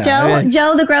 Joe. Yeah,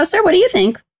 Joe the Grocer, what do you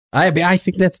think? I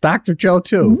think that's Dr. Joe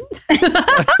too.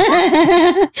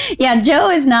 Yeah, Joe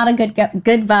is not a good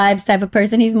vibes type of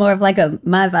person. He's more of like a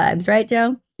my vibes, right,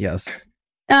 Joe? Yes.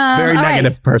 Very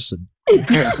negative person.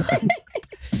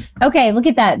 Okay, look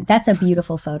at that. That's a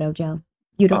beautiful photo, Joe.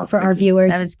 Beautiful for our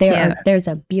viewers. That was cute. There's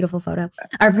a beautiful photo.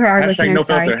 Or for our listeners, no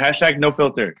sorry. filter. Hashtag no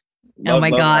filter. Oh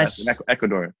my gosh. In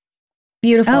Ecuador.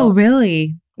 Beautiful. Oh,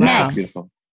 really? Wow. Next.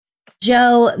 Beautiful.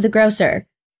 Joe the Grocer.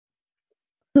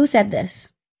 Who said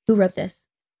this? Who wrote this?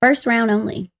 First round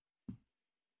only.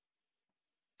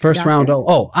 First round.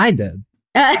 Oh, I did.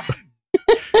 Yeah,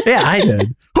 I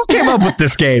did. Who came up with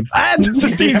this game? This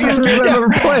is the easiest game I've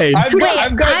ever played.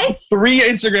 I've got 3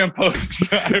 Instagram posts.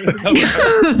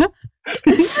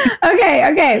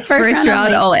 Okay. First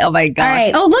round only. Oh my gosh.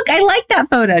 Right. Oh, look, I like that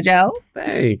photo, Joe.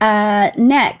 Thanks.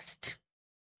 Next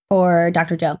for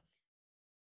Dr. Joe.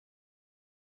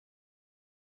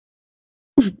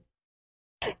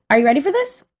 Are you ready for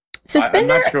this?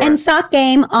 Suspender and sock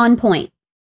game on point.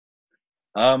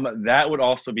 That would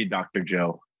also be Dr.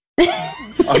 Joe.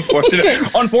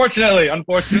 Unfortunately,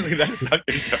 that is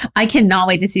Dr. Joe. I cannot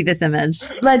wait to see this image.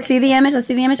 Let's see the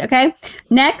image. Okay.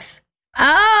 Next.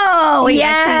 Oh,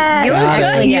 yeah. You look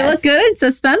good. You look good in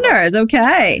suspenders.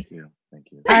 Okay. Thank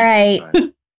you. All right.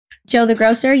 Joe the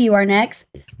Grocer, you are next.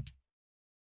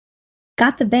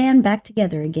 Got the band back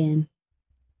together again.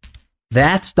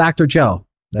 That's Dr. Joe.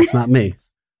 That's not me.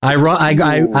 I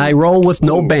roll with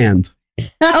no band.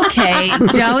 Okay,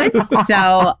 Joe is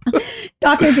so.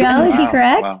 Dr. Joe, is he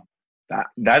correct? Wow.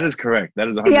 That is correct. That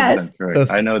is 100% correct.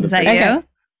 Yes. I know Is that you?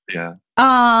 Yeah.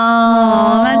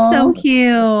 Oh, that's so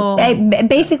cute. Hey,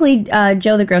 basically,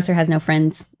 Joe the Grocer has no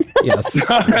friends. Yes.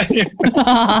 That's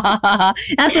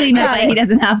what he meant by he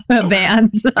doesn't have a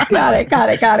band. Got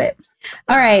it.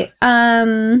 All right.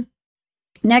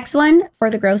 Next one for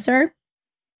the Grocer.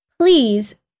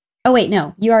 Please. Oh, wait,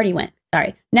 no, you already went.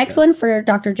 Sorry. Next one for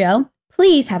Dr. Joe.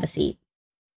 Please have a seat.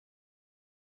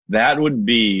 That would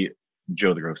be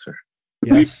Joe the Grocer.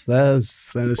 Yes, that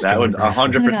is. That would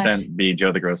 100% be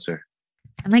Joe the Grocer.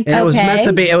 I'm like, it was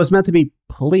meant to be.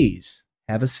 Please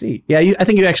Have a seat. Yeah, I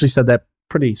think you actually said that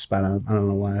pretty spot on. I don't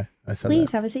know why I said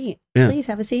Please that. have a seat. Yeah. Please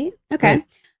have a seat. Okay.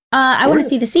 I want to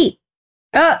see the seat.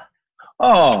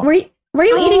 Oh. Were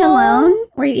you eating alone?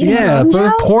 Were you eating alone,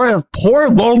 Yeah, poor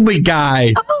lonely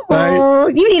guy. Oh,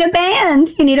 right? You need a band.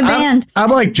 You need a band. I'm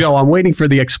like, Joe, I'm waiting for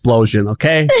the explosion,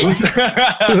 okay?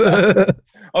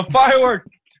 A fireworks.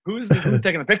 Who's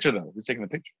taking the picture, though? Who's taking the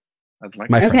picture? That's my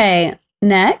friend. Okay,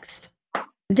 next.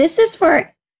 This is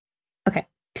for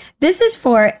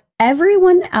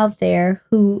everyone out there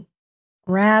who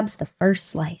grabs the first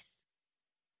slice.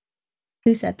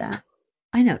 Who said that?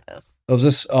 I know this.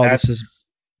 That's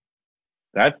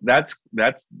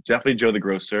definitely Joe the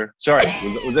Grocer. Sorry,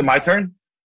 was it my turn?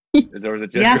 Was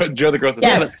it Joe the Grocer?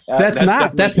 Yeah, that's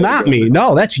not me.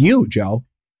 No, that's you, Joe.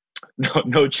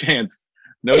 No chance.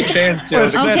 No chance, Joe.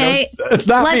 Okay, it's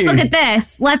not Let's me. look at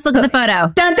this. Let's look at the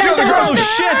photo. Dun, dun, dun, Oh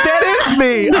shit, that is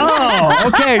me. Oh,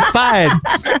 okay, fine.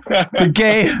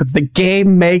 The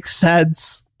game makes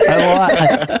sense.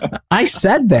 I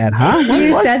said that, huh?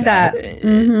 You said that.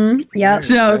 Mm-hmm. Yep.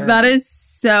 Joe, that is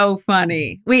so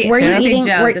funny. Wait, were you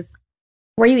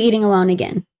eating alone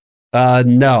again?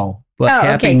 No. But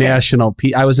happy National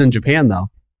I was in Japan though.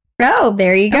 Oh,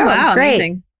 there you go. Oh, wow, great.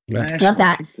 amazing. Love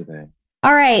that.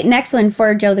 All right, next one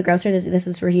for Joe the Grocer. This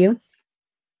is for you.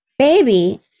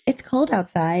 Baby, it's cold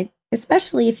outside,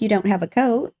 especially if you don't have a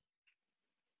coat.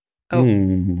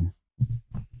 Oh.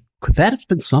 Could that have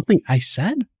been something I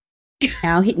said?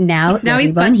 Now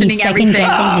he's questioning everything.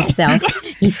 Himself.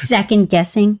 He's second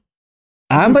guessing.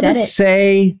 I'm going to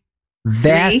say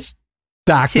that's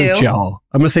Dr. Joe.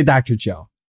 I'm going to say Dr. Joe.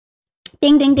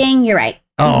 Ding, ding, ding. You're right.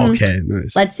 Oh, okay.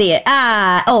 Nice. Let's see it.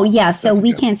 Oh, yeah. So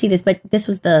we can't see this, but this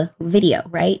was the video,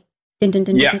 right? Dun, dun,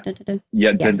 dun, yeah. Dun, dun, dun, dun.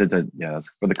 Yeah. Yes. Dun, dun, dun. Yeah. That's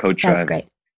for the coach. That's great.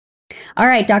 All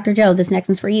right, Dr. Joe, this next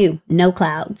one's for you. No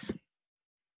clouds.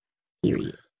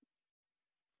 Period.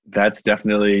 That's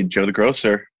definitely Joe the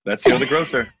Grocer. That's Joe the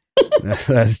Grocer.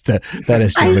 that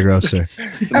is Joe the Grocer.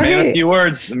 It's a man of few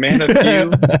words. A man of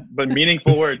few but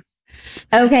meaningful words.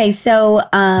 Okay, so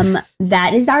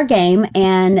that is our game,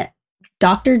 and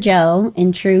Dr. Joe,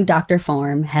 in true doctor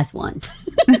form, has won.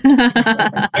 He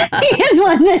has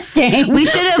won this game. We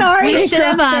should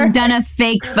have done a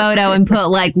fake photo and put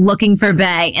like "looking for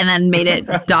Bay" and then made it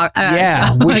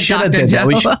we should have did that.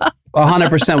 We should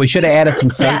 100%. We should have added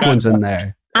some fake ones in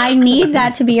there. I need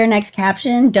that to be your next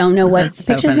caption. Don't know what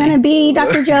picture's going to be,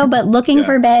 Dr. Joe, but looking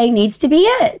for Bay needs to be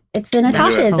it. It's the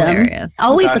Natashaism.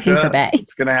 Always Natasha, looking for Bay.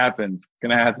 It's going to happen. It's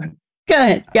going to happen.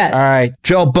 Good. All right,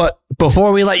 Joe, but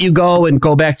before we let you go and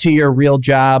go back to your real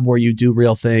job where you do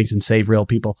real things and save real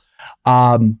people,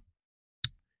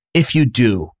 if you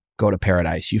do go to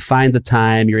paradise, you find the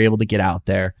time, you're able to get out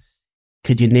there,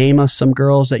 could you name us some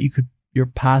girls that you're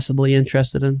possibly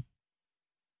interested in?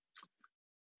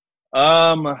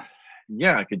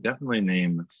 Yeah, I could definitely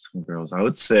name some girls. I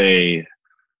would say,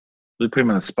 really put him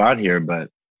on the spot here, but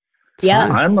yeah,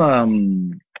 I'm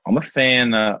a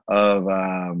fan of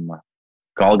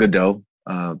Gal Gadot.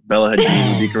 Bella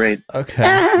Hadid would be great. Okay.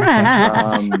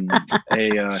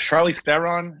 Charlize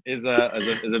Theron is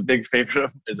a big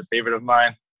favorite of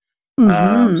mine.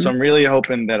 Mm-hmm. So I'm really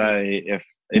hoping that if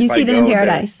you see them in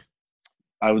paradise,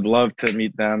 I would love to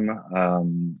meet them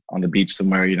on the beach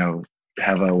somewhere.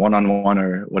 Have a one-on-one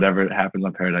or whatever happens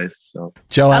on Paradise. So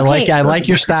Joe, I like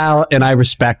your style and I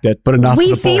respect it, but enough of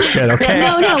the bullshit, okay?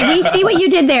 No, we see what you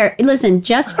did there. Listen,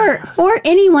 just for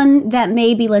anyone that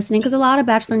may be listening, because a lot of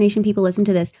Bachelor Nation people listen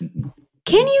to this,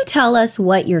 can you tell us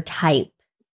what your type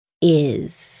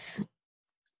is?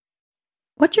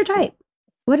 What's your type?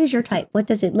 What is your type? What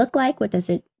does it look like? What does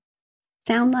it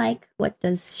sound like? What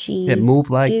does she move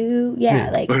like? Do?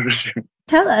 Yeah, like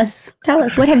tell us.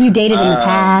 What have you dated in the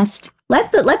past?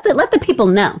 Let the people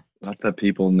know. Let the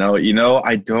people know.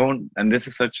 I don't, and this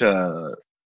is such a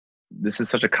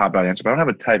cop-out answer, but I don't have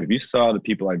a type. If you saw the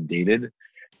people I've dated,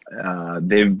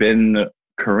 they've been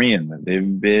Korean.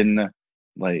 They've been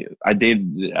I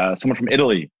dated someone from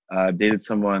Italy. Dated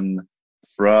someone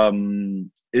from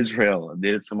Israel.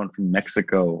 Dated someone from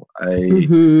Mexico. I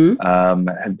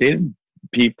have dated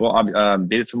people.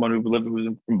 Dated someone who was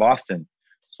from Boston.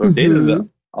 So I've dated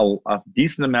a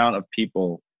decent amount of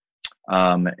people.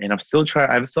 And I'm still trying.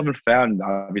 I still haven't found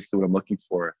obviously what I'm looking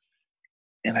for.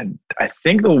 And I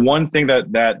think the one thing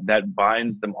that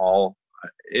binds them all,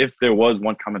 if there was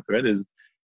one common thread, is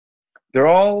they're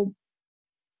all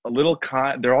a little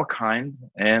kind. They're all kind,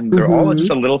 and they're all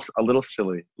just a little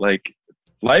silly. Like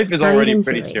life is already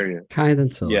pretty serious. Kind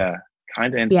and silly. Yeah,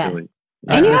 kind and silly.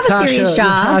 And you have a serious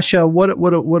job. Natasha, what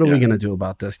are we going to do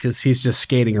about this? Because he's just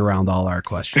skating around all our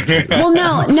questions. Well,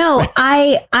 no,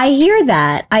 I hear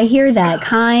that. I hear that,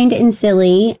 kind and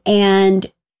silly.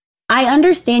 And I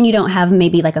understand you don't have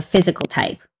maybe like a physical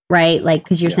type, right? Like,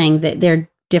 because you're saying that they're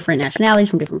different nationalities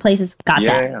from different places. Got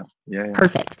that. Yeah.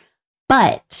 Perfect.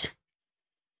 But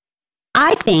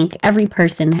I think every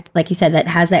person, like you said, that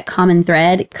has that common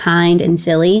thread, kind and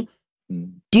silly.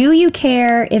 Do you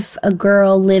care if a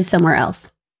girl lives somewhere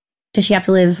else? Does she have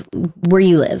to live where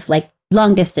you live? Like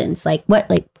long distance? Like what?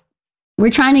 Like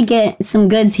we're trying to get some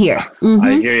goods here. Mm-hmm.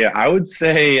 I hear you. I would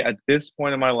say at this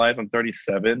point in my life, I'm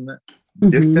 37.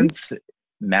 Distance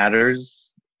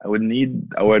matters. I would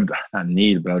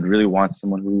really want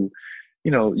someone who,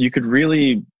 you could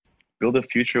really build a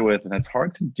future with. And that's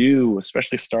hard to do,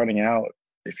 especially starting out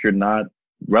if you're not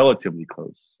relatively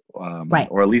close. Right.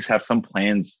 Or at least have some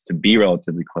plans to be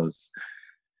relatively close.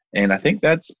 And I think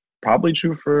that's probably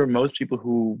true for most people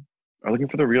who are looking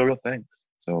for the real things.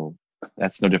 So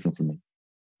that's no different for me.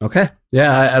 Okay.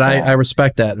 Yeah. And I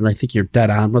respect that. And I think you're dead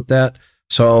on with that.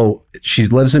 So she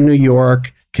lives in New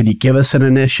York. Can you give us an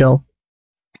initial?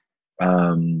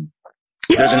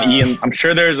 There's an E in, I'm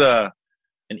sure there's an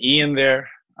E in there.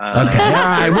 Okay. All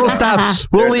right. We'll stop.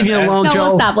 We'll leave you alone,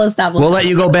 Joe. We'll stop. We'll let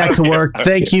you go back to work.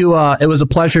 Thank you. It was a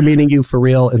pleasure meeting you for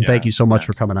real. And thank you so much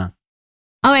for coming on.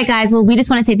 All right, guys. Well, we just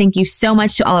want to say thank you so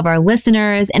much to all of our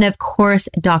listeners. And of course,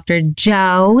 Dr.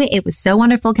 Joe. It was so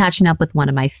wonderful catching up with one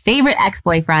of my favorite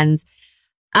ex-boyfriends.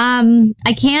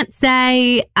 I can't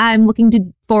say I'm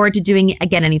looking forward to doing it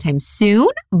again anytime soon,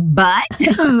 but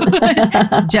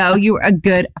Joe, you were a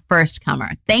good first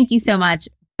comer. Thank you so much.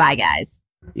 Bye, guys.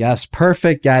 Yes,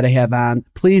 perfect guy to have on.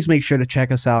 Please make sure to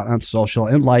check us out on social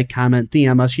and comment,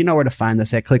 DM us. You know where to find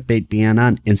us at ClickbaitBN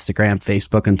on Instagram,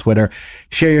 Facebook, and Twitter.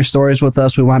 Share your stories with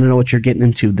us. We want to know what you're getting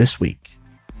into this week.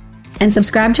 And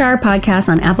subscribe to our podcast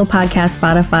on Apple Podcasts,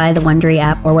 Spotify, the Wondery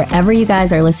app, or wherever you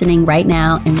guys are listening right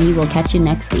now. And we will catch you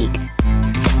next week.